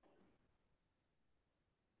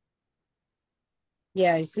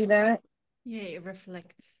 Yeah, you see that? Yeah, it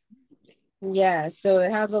reflects. Yeah, so it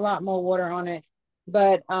has a lot more water on it,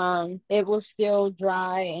 but it will still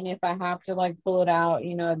dry. And if I have to like pull it out,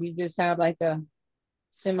 you know, if you just have like a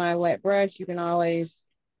semi-wet brush, you can always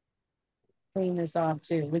clean this off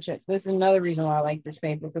too, which this is another reason why I like this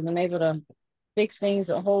paper, because I'm able to fix things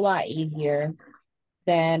a whole lot easier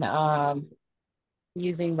than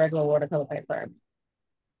using regular watercolor paper.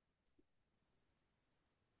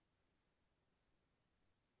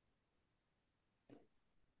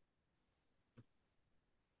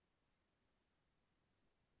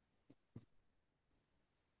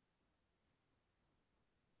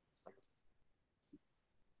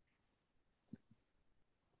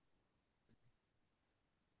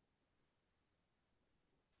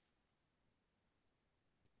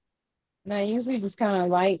 And I usually just kind of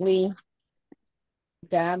lightly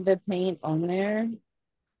dab the paint on there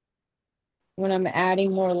when I'm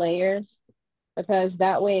adding more layers. because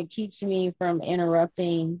that way it keeps me from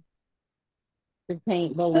interrupting the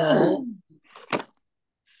paint below.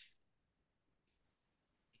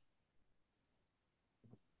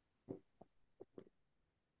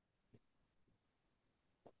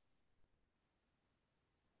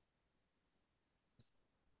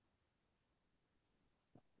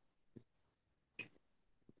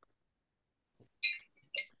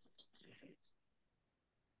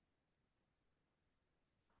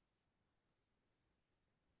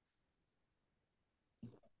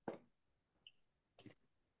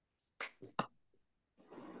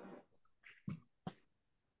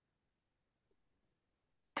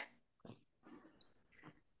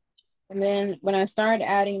 And then when I start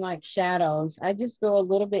adding like shadows, I just go a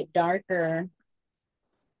little bit darker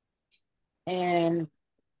and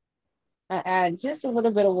I add just a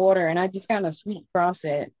little bit of water and I just kind of sweep across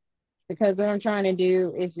it, because what I'm trying to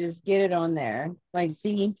do is just get it on there. Like,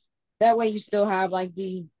 see, that way you still have like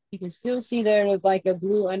you can still see there's like a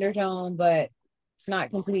blue undertone, but it's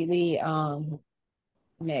not completely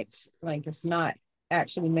mixed. Like it's not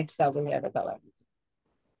actually mixed up with the other color.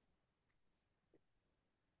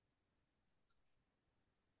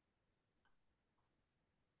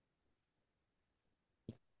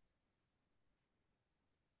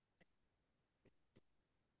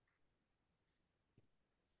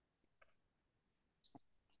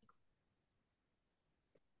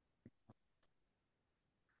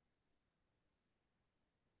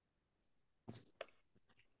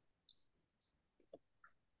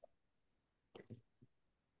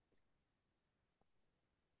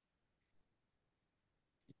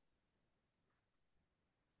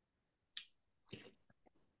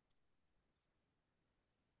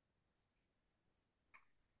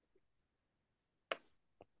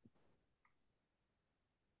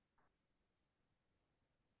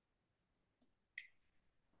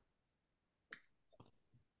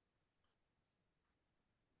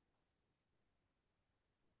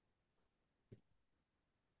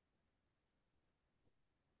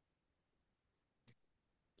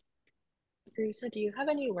 Teresa, do you have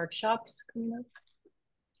any workshops coming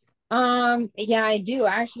up? Yeah, I do.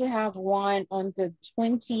 I actually have one on the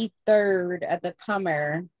 23rd at the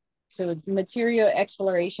Comer. So material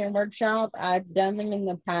exploration workshop. I've done them in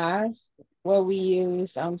the past where we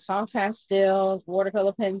use soft pastel,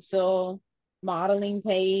 watercolor pencil, modeling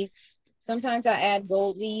paste. Sometimes I add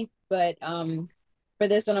gold leaf, but for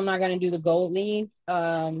this one I'm not going to do the gold leaf.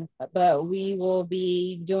 But we will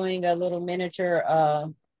be doing a little miniature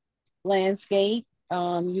landscape.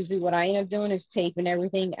 Usually what I end up doing is taping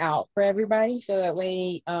everything out for everybody so that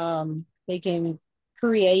way they can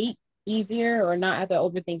create easier or not have to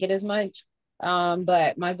overthink it as much.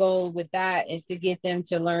 But my goal with that is to get them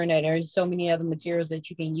to learn that there's so many other materials that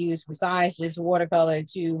you can use besides just watercolor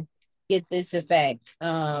to get this effect.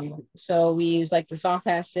 So we use like the soft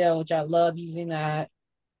pastel, which I love using that.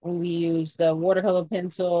 We use the watercolor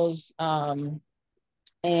pencils, and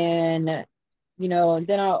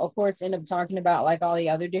then I'll of course end up talking about like all the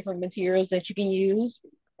other different materials that you can use.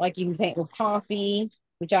 Like you can paint with coffee,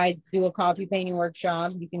 which I do a coffee painting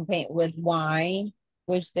workshop. You can paint with wine,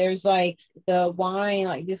 which there's like the wine,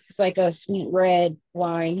 like this is like a sweet red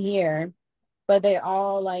wine here, but they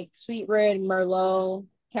all like sweet red, Merlot,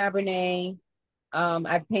 Cabernet.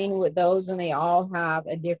 I painted with those and they all have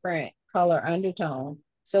a different color undertone.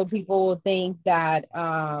 So people will think that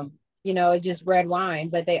it's just red wine,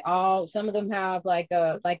 but some of them have like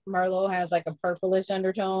Merlot has like a purplish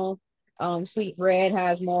undertone. Sweet red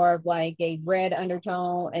has more of like a red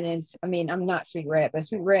undertone, and I'm not sweet red, but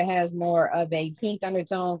sweet red has more of a pink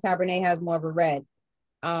undertone. Cabernet has more of a red.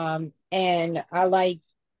 And I like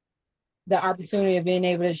the opportunity of being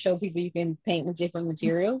able to show people you can paint with different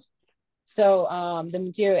materials. So the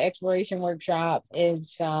material exploration workshop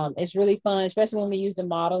is it's really fun, especially when we use the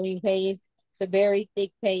modeling paste. It's a very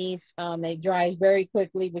thick paste. It dries very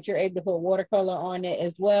quickly, but you're able to put watercolor on it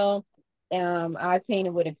as well. I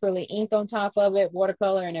painted with acrylic ink on top of it,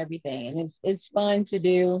 watercolor and everything, and it's fun to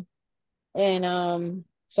do. And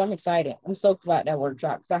so I'm excited. I'm stoked about that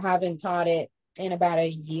workshop because I haven't taught it in about a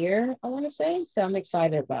year, I want to say. So I'm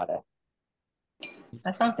excited about it.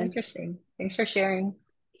 That sounds interesting. Thanks for sharing.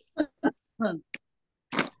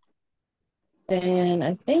 Then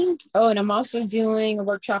I think, and I'm also doing a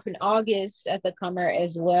workshop in August at the Comer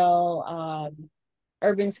as well.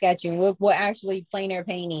 Urban sketching with actually plein air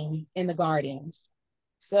painting in the gardens.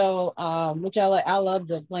 So, which I like. I love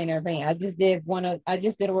the plein air paint. I just did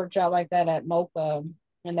a workshop like that at Mocha,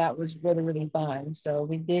 and that was really, really fun. So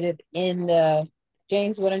we did it in the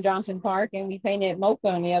James Wood and Johnson Park, and we painted Mocha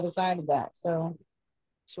on the other side of that. So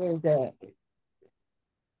it's really good.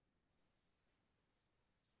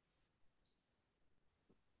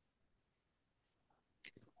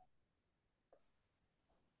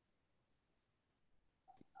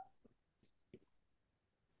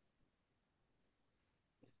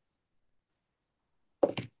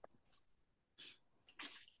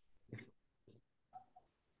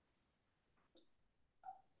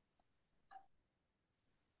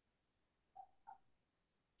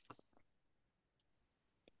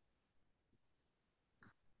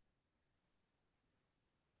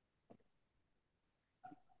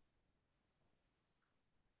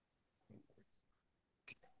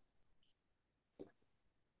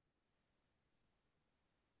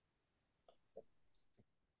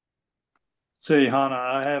 Say, Hannah,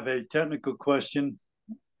 I have a technical question.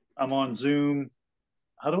 I'm on Zoom.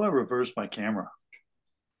 How do I reverse my camera?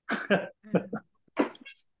 I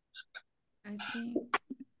think,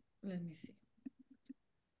 let me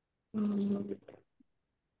see.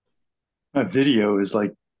 My video is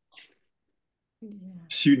like Yeah.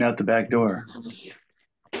 shooting out the back door.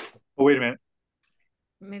 Oh, wait a minute.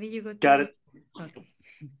 Maybe you go to Got it. Okay.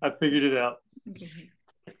 I figured it out. Okay.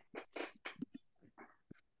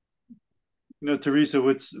 You know, Teresa,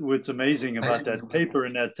 what's amazing about that paper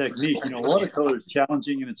and that technique, you know, watercolor is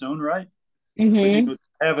challenging in its own right. But you know,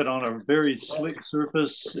 have it on a very slick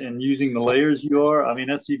surface and using the layers you are, I mean,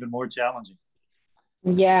 that's even more challenging.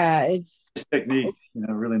 Yeah, it's This technique, you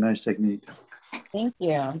know, really nice technique. thank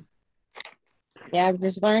you. Yeah, I've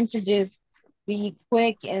just learned to just be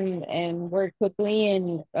quick and work quickly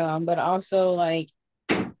and but also like,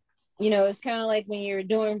 you know, it's kind of like when you're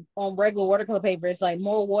doing on regular watercolor paper, it's like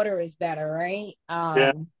more water is better, right?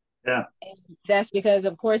 Yeah. Yeah. And that's because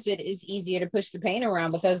of course it is easier to push the paint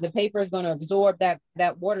around because the paper is going to absorb that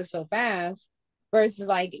water so fast. Versus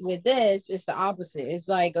like with this, it's the opposite. It's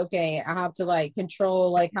like, okay, I have to like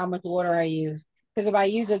control like how much water I use. Because if I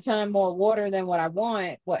use a ton more water than what I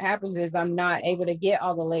want, what happens is I'm not able to get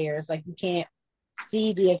all the layers. Like you can't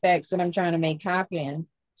see the effects that I'm trying to make happen.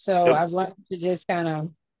 So Yep. I've learned to just kind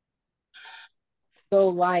of go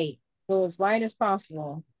light, go as light as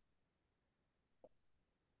possible.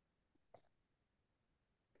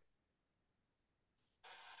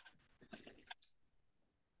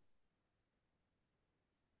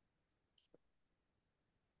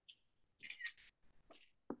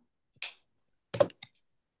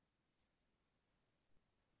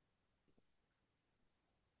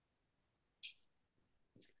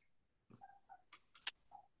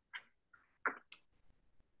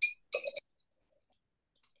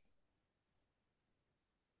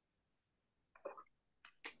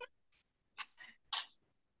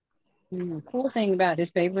 The cool thing about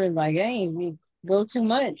this paper is like, hey, if we go too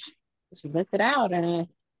much, just lift it out and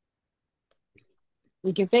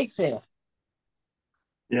we can fix it.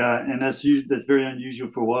 Yeah, and that's very unusual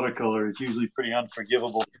for watercolor. It's usually pretty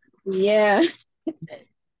unforgivable. Yeah.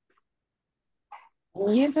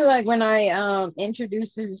 Usually like when I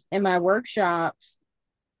introduces in my workshops,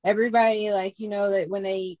 everybody like, you know, that when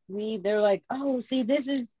they leave, they're like, oh, see, this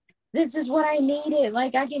is what I needed.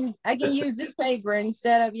 Like I can use this paper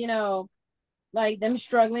instead of, you know, like them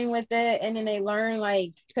struggling with it. And then they learn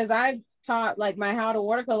like, because I've taught like my how to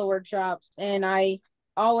watercolor workshops and I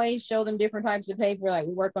always show them different types of paper. Like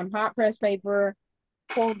we work on hot press paper,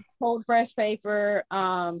 cold press paper,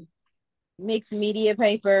 mixed media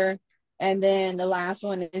paper, and then the last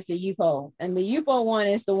one is the Yupo. And the Yupo one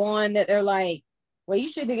is the one that they're like, well, you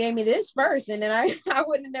should have gave me this first, and then I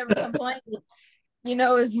wouldn't have never complained, you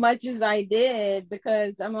know, as much as I did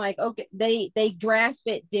because I'm like, okay, they grasp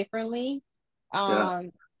it differently. Yeah.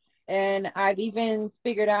 And I've even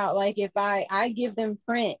figured out like if I give them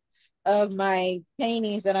prints of my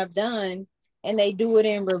paintings that I've done and they do it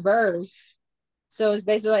in reverse. So it's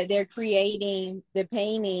basically like they're creating the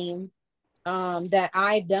painting that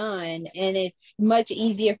I've done, and it's much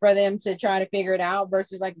easier for them to try to figure it out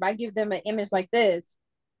versus like if I give them an image like this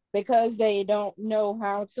because they don't know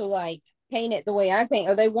how to like paint it the way I paint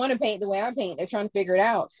or they want to paint the way I paint, they're trying to figure it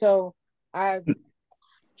out. So I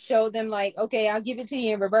show them like, okay, I'll give it to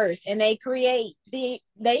you in reverse, and they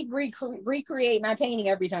recreate my painting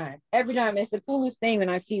every time. It's the coolest thing when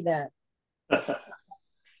I see that.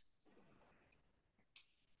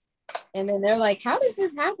 And then they're like, how does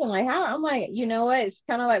this happen? Like, how? I'm like, you know what? It's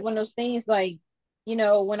kind of like one of those things like, you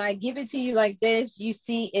know, when I give it to you like this, you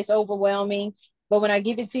see it's overwhelming. But when I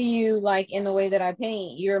give it to you like in the way that I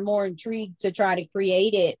paint, you're more intrigued to try to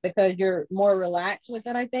create it because you're more relaxed with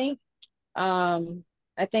it, I think.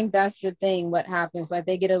 I think that's the thing, what happens. Like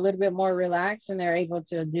they get a little bit more relaxed and they're able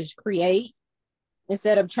to just create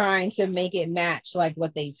instead of trying to make it match like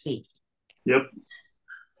what they see. Yep.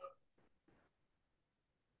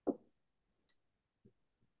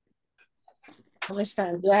 How much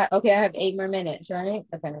time do I have? Okay, I have 8 more minutes, right?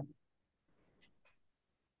 Okay.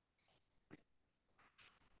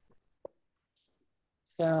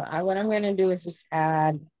 So what I'm going to do is just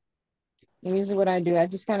add, usually what I do, I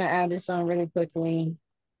just kind of add this on really quickly.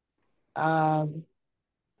 Yeah,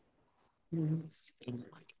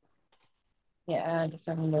 add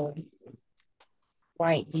some little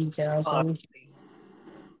white details. So we should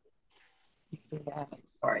do that.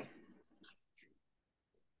 Sorry.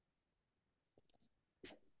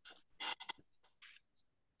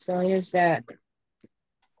 So here's that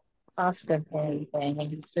Oscar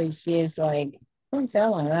thing. So you see it's like, I can't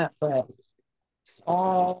tell on that, but it's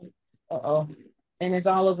all Uh-oh. And it's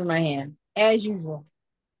all over my hand, as usual.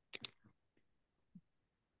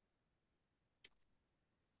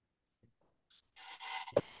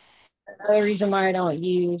 Another reason why I don't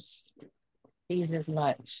use these as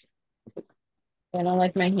much. I don't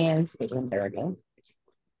like my hands getting dirty.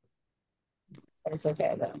 But it's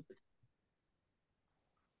okay though.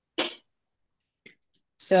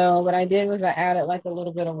 So what I did was I added like a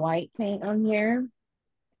little bit of white paint on here.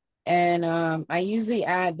 And I usually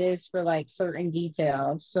add this for like certain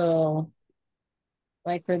details. So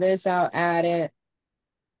like for this, I'll add it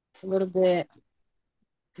a little bit.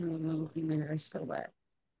 So wet.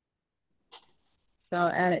 So I'll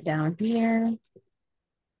add it down here.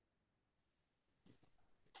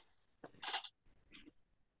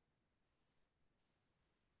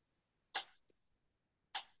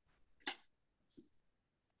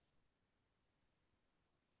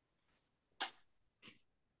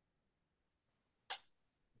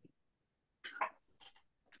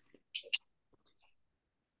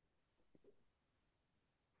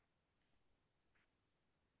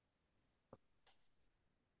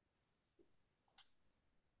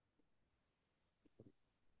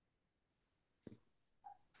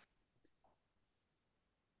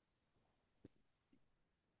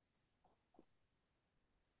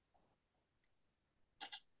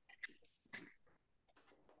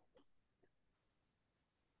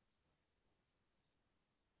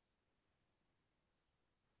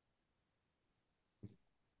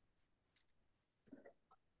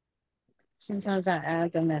 Sometimes I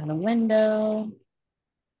add them in the window.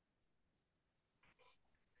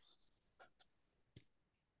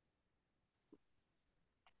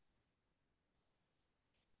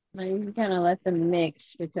 I usually kind of let them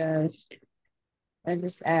mix because it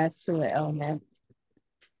just adds to the element.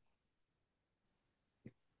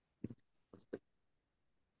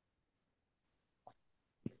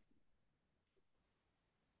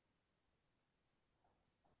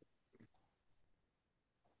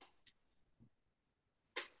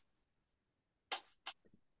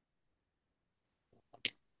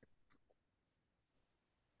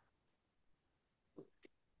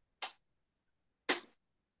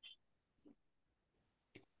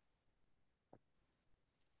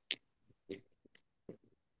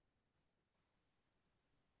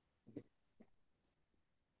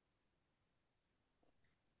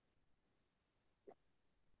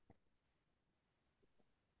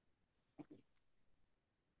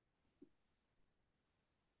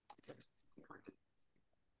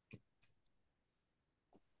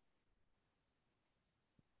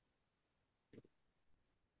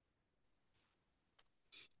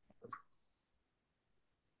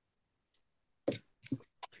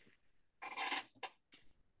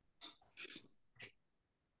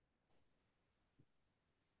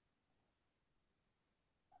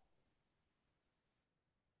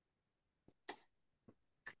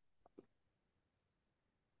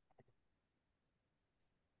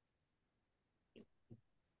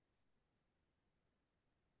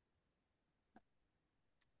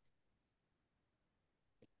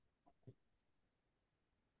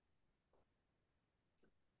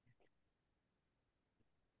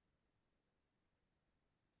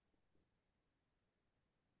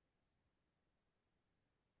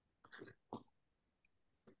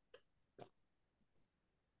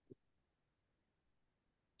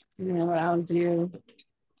 You know what I'll do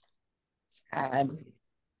is add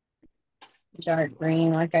dark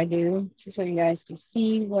green like I do, just so you guys can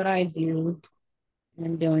see what I do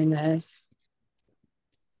when doing this.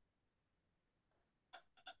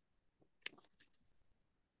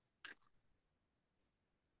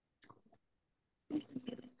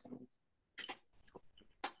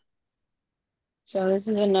 So this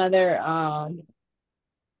is another,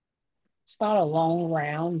 it's called a long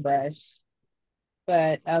round brush,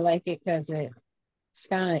 but I like it because it's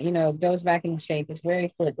kind of, you know, goes back in shape. It's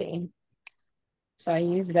very flippy. So I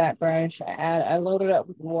use that brush. I load it up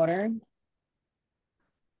with water.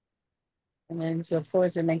 And then, so of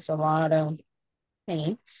course it makes a lot of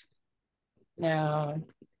paint. Now,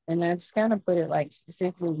 and I just kind of put it like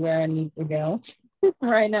specifically where I need to go.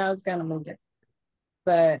 Right now it's kind of moving.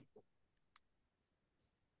 But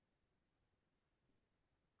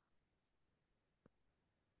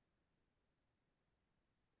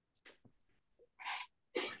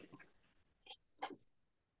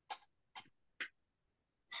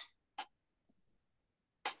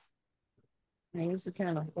I used to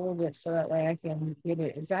kind of hold it so that way I can get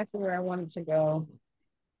it exactly where I want it to go.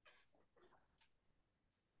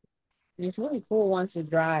 And it's really cool once it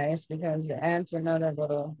dries because it adds another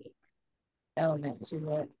little element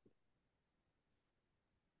to it.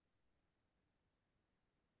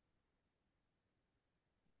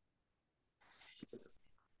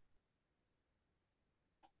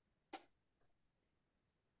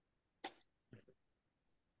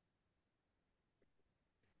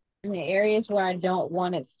 In the areas where I don't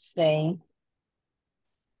want it to stay,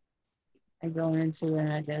 I go into it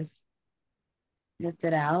and I just lift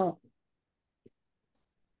it out.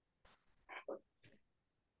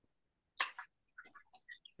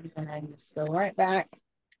 And then I just go right back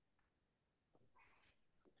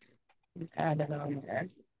and add it on there.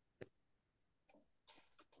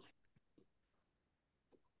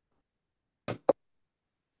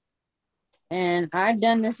 And I've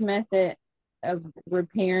done this method of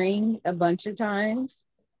repairing a bunch of times.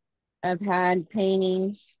 I've had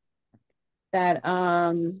paintings that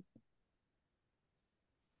I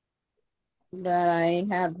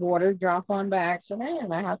had water drop on by accident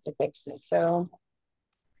and I have to fix it. So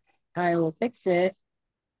I will fix it.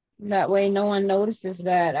 That way no one notices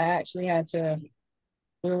that I actually had to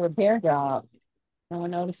do a repair job. No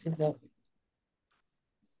one notices it.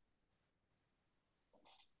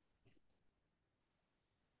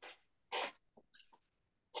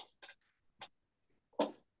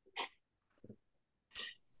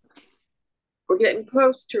 We're getting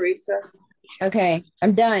close, Teresa. Okay,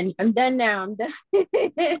 I'm done. I'm done now. I'm done.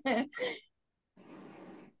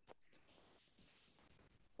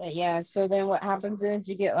 But yeah, so then what happens is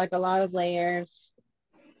you get like a lot of layers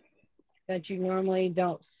that you normally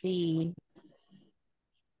don't see.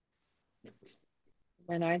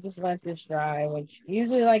 And I just let this dry, which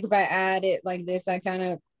usually like if I add it like this, it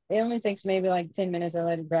only takes maybe like 10 minutes. I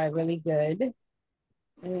let it dry really good.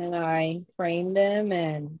 And then I frame them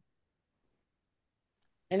and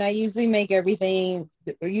I usually make everything,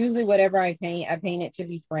 or usually whatever I paint it to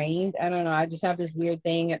be framed. I don't know. I just have this weird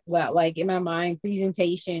thing about like in my mind,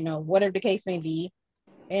 presentation or whatever the case may be.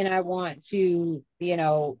 And I want to,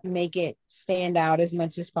 make it stand out as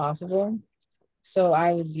much as possible. So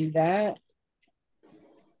I would do that.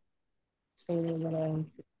 So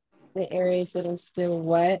the areas that are still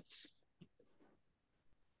wet.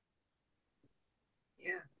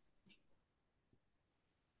 Yeah.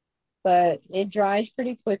 But it dries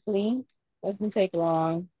pretty quickly. Doesn't take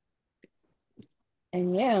long.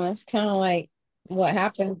 And yeah, that's kind of like what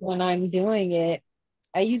happens when I'm doing it.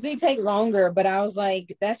 I usually take longer, but I was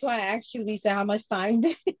like, that's why I asked you, Lisa, how much time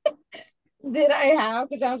did I have?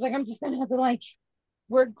 Because I was like, I'm just gonna have to like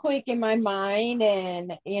work quick in my mind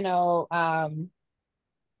and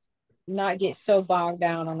not get so bogged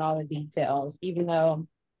down on all the details, even though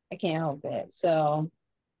I can't help it. So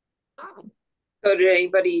did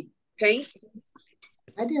anybody paint?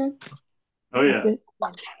 I did. Oh yeah.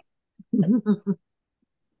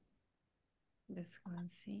 Let's go and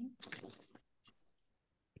see.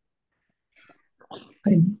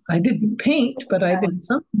 I didn't paint, but I did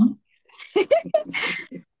something.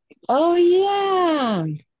 Oh yeah.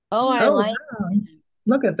 Oh, I like wow.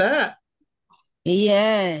 Look at that.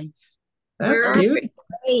 Yes. That's beautiful.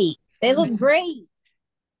 Great. They look great.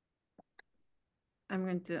 I'm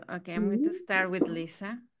going to start with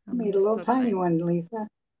Lisa. I made a little tiny one, Lisa.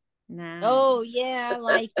 Nice. Oh yeah, I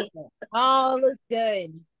like it. Oh, it looks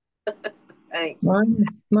good. Thanks.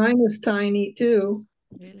 Mine is tiny too.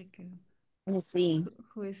 Really good. Let me see.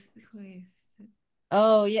 Who is?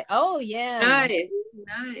 Oh yeah. Oh yeah. Nice.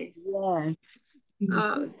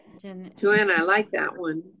 Yeah. Joanna, I like that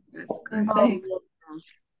one. That's good. Thanks.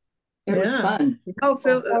 It was fun. Oh,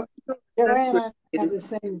 Phil, Joanna had the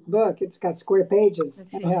same book. It's got square pages.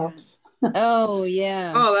 That helps. Oh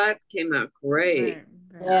yeah. Oh, that came out great.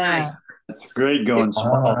 Yeah. Nice. It's great going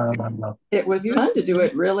small. It was fun to do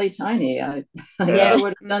it really tiny. I never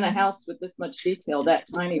would have done a house with this much detail that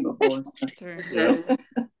tiny before. So.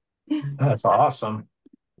 Yeah. That's awesome.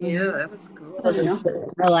 Yeah, that was cool.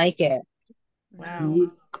 I like it.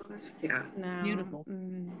 Wow. Yeah. Beautiful.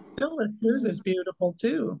 Phyllis, yours is beautiful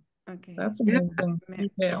too. Okay. That's amazing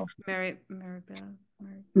detail. Maribel.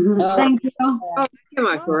 Thank you. Oh, that came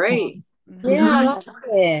out great. Yeah, I like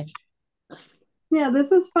it. Yeah,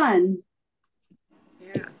 this is fun.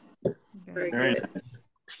 Yeah. Very Very good.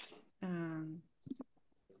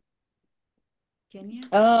 Kenya?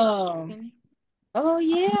 Oh. Kenya? Oh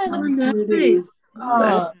yeah. Nice.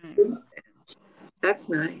 Oh. That's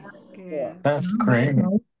nice. Good. That's great.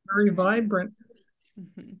 Very vibrant.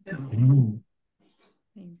 Mm.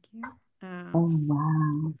 Thank you. Oh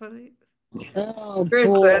wow. Oh,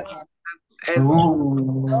 Chris, cool. that's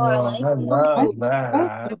Ooh, I like I love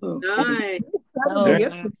that. nice. Oh,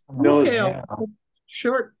 Get the detail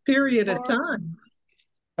short period of time.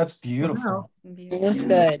 That's beautiful. Wow. it's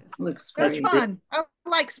good. Looks That's great. fun. I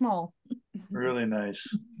like small. Really nice.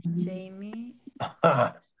 Jamie.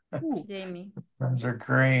 Jamie. Those are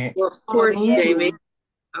great. Well, of course, Jamie.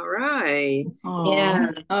 All right. Yeah.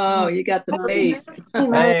 Oh, you got the base.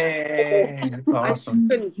 Hey, that's I just awesome.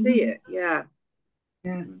 couldn't see it. Yeah.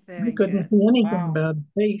 Yeah. I couldn't see anything about a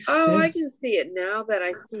face. Oh, Yeah. I can see it now that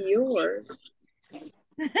I see yours.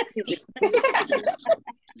 See the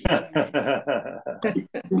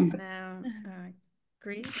Now,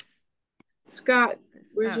 Chris. Scott,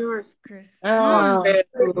 where's yours? Chris. Oh, Ooh, that's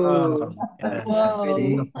pretty. oh, Wow.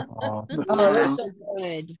 that's so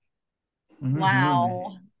good.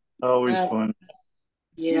 Wow. Always fun.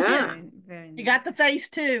 Yeah. Very nice. You got the face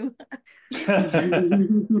too.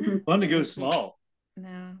 Fun to go small.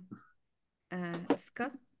 Now,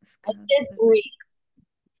 Scott. I did 3.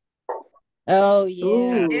 Oh yeah.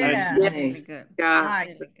 Ooh, Yeah. nice. Really good. Scott.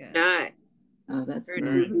 Really good. Nice. Oh, that's Very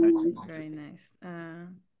nice. Very nice. I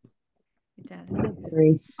did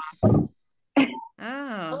 3.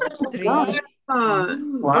 Oh, 3. Wow.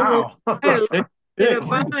 I did a Good.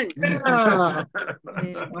 bunch. Oh,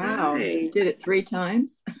 Wow. You Nice. did it 3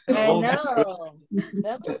 times? I know.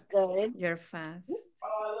 That was good. You're fast.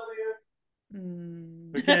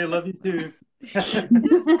 Okay, love you too.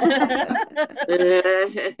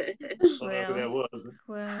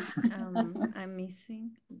 Well, I'm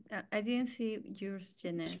missing. I didn't see yours,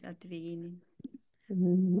 Jeanette, at the beginning.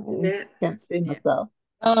 Can't see myself.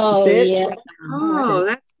 Oh That's it? yeah. Oh,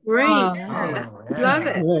 that's great. Oh, Yes. Oh, yeah. Love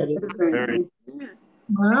it. Very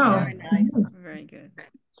Wow. Very nice. Very good.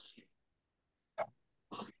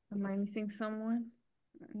 Am I missing someone?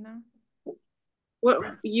 No? What?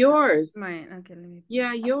 Yours? Mine. Okay, let me.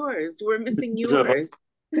 Yeah, yours. We're missing yours.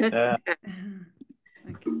 Yeah.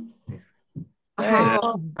 Okay.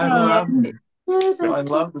 Oh, I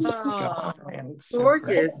love the sky. It's so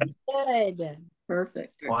gorgeous. good.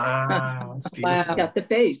 Perfect. Wow, it's beautiful. Got the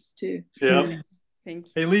face too. Yeah. Thank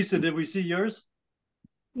you. Hey, Lisa, did we see yours?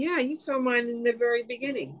 Yeah, you saw mine in the very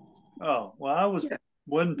beginning. Oh, well, I wasn't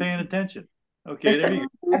paying attention. Okay, there you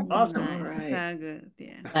go. Awesome. Nice. All right. So good.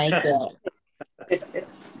 Yeah. Like it.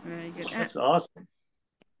 Very good. That's awesome.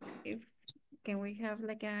 Can we have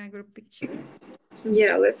like a group picture?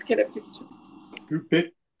 Yeah, let's get a picture. Group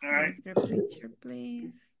pic. All right. Let's group picture,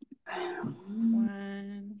 please.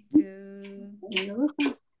 1, 2,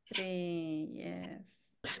 3. Yes.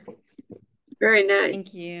 Very nice.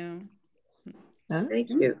 Thank you. Thank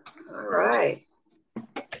you. All right.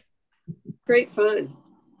 Great fun.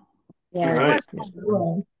 Yeah. All right.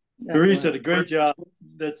 That Teresa, was- a great job.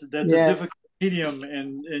 That's a difficult medium,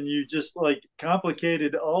 and you just like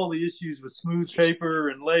complicated all the issues with smooth paper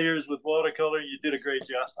and layers with watercolor. You did a great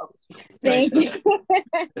job. Thank you.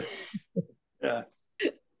 Yeah.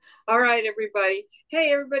 All right, everybody.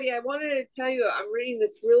 Hey, everybody, I wanted to tell you I'm reading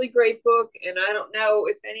this really great book, and I don't know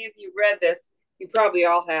if any of you read this. You probably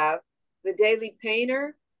all have. The Daily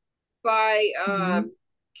Painter by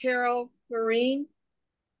Carol Marine.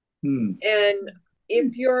 And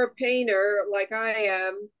if you're a painter like I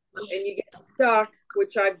am, and you get stuck,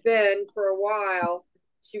 which I've been for a while,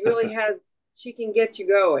 she can get you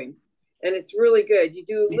going. And it's really good. You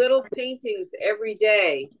do little paintings every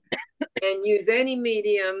day and use any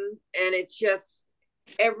medium, and it's just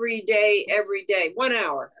every day, 1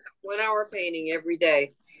 hour painting every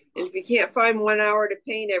day. And if you can't find 1 hour to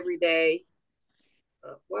paint every day,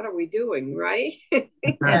 what are we doing, right?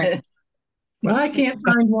 Right. Well, I can't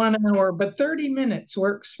find 1 hour, but 30 minutes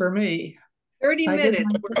works for me. 30 I did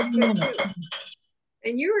minutes my works 30 good minutes. too.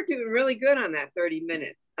 And you were doing really good on that 30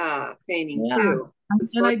 minutes painting Yeah. too.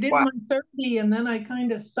 And I did my 30 and then I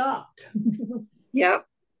kind of stopped. Yep,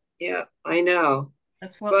 I know.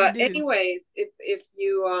 That's what But we do. anyways, if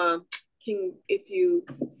you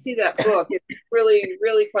see that book, it's really,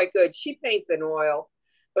 really quite good. She paints in oil,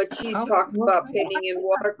 but she talks about painting in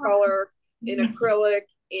watercolor, in acrylic,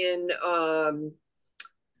 in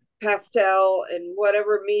pastel, and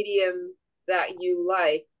whatever medium that you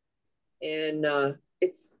like. And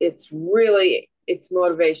it's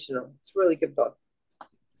motivational. It's a really good book.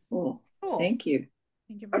 Cool. Thank you.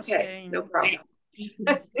 Thank you for Okay, sharing. no problem.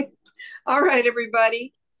 All right,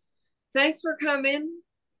 everybody. Thanks for coming.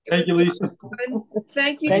 Thank you, Lisa. Fun.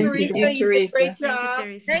 Thank you, Thank you. Teresa. Thank you, You did a Teresa. great job.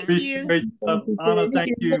 Thank Teresa, you. great job. Anna, thank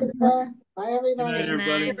you. Bye, Good everybody. night,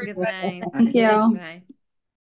 everybody. Good night. Thank you. Bye.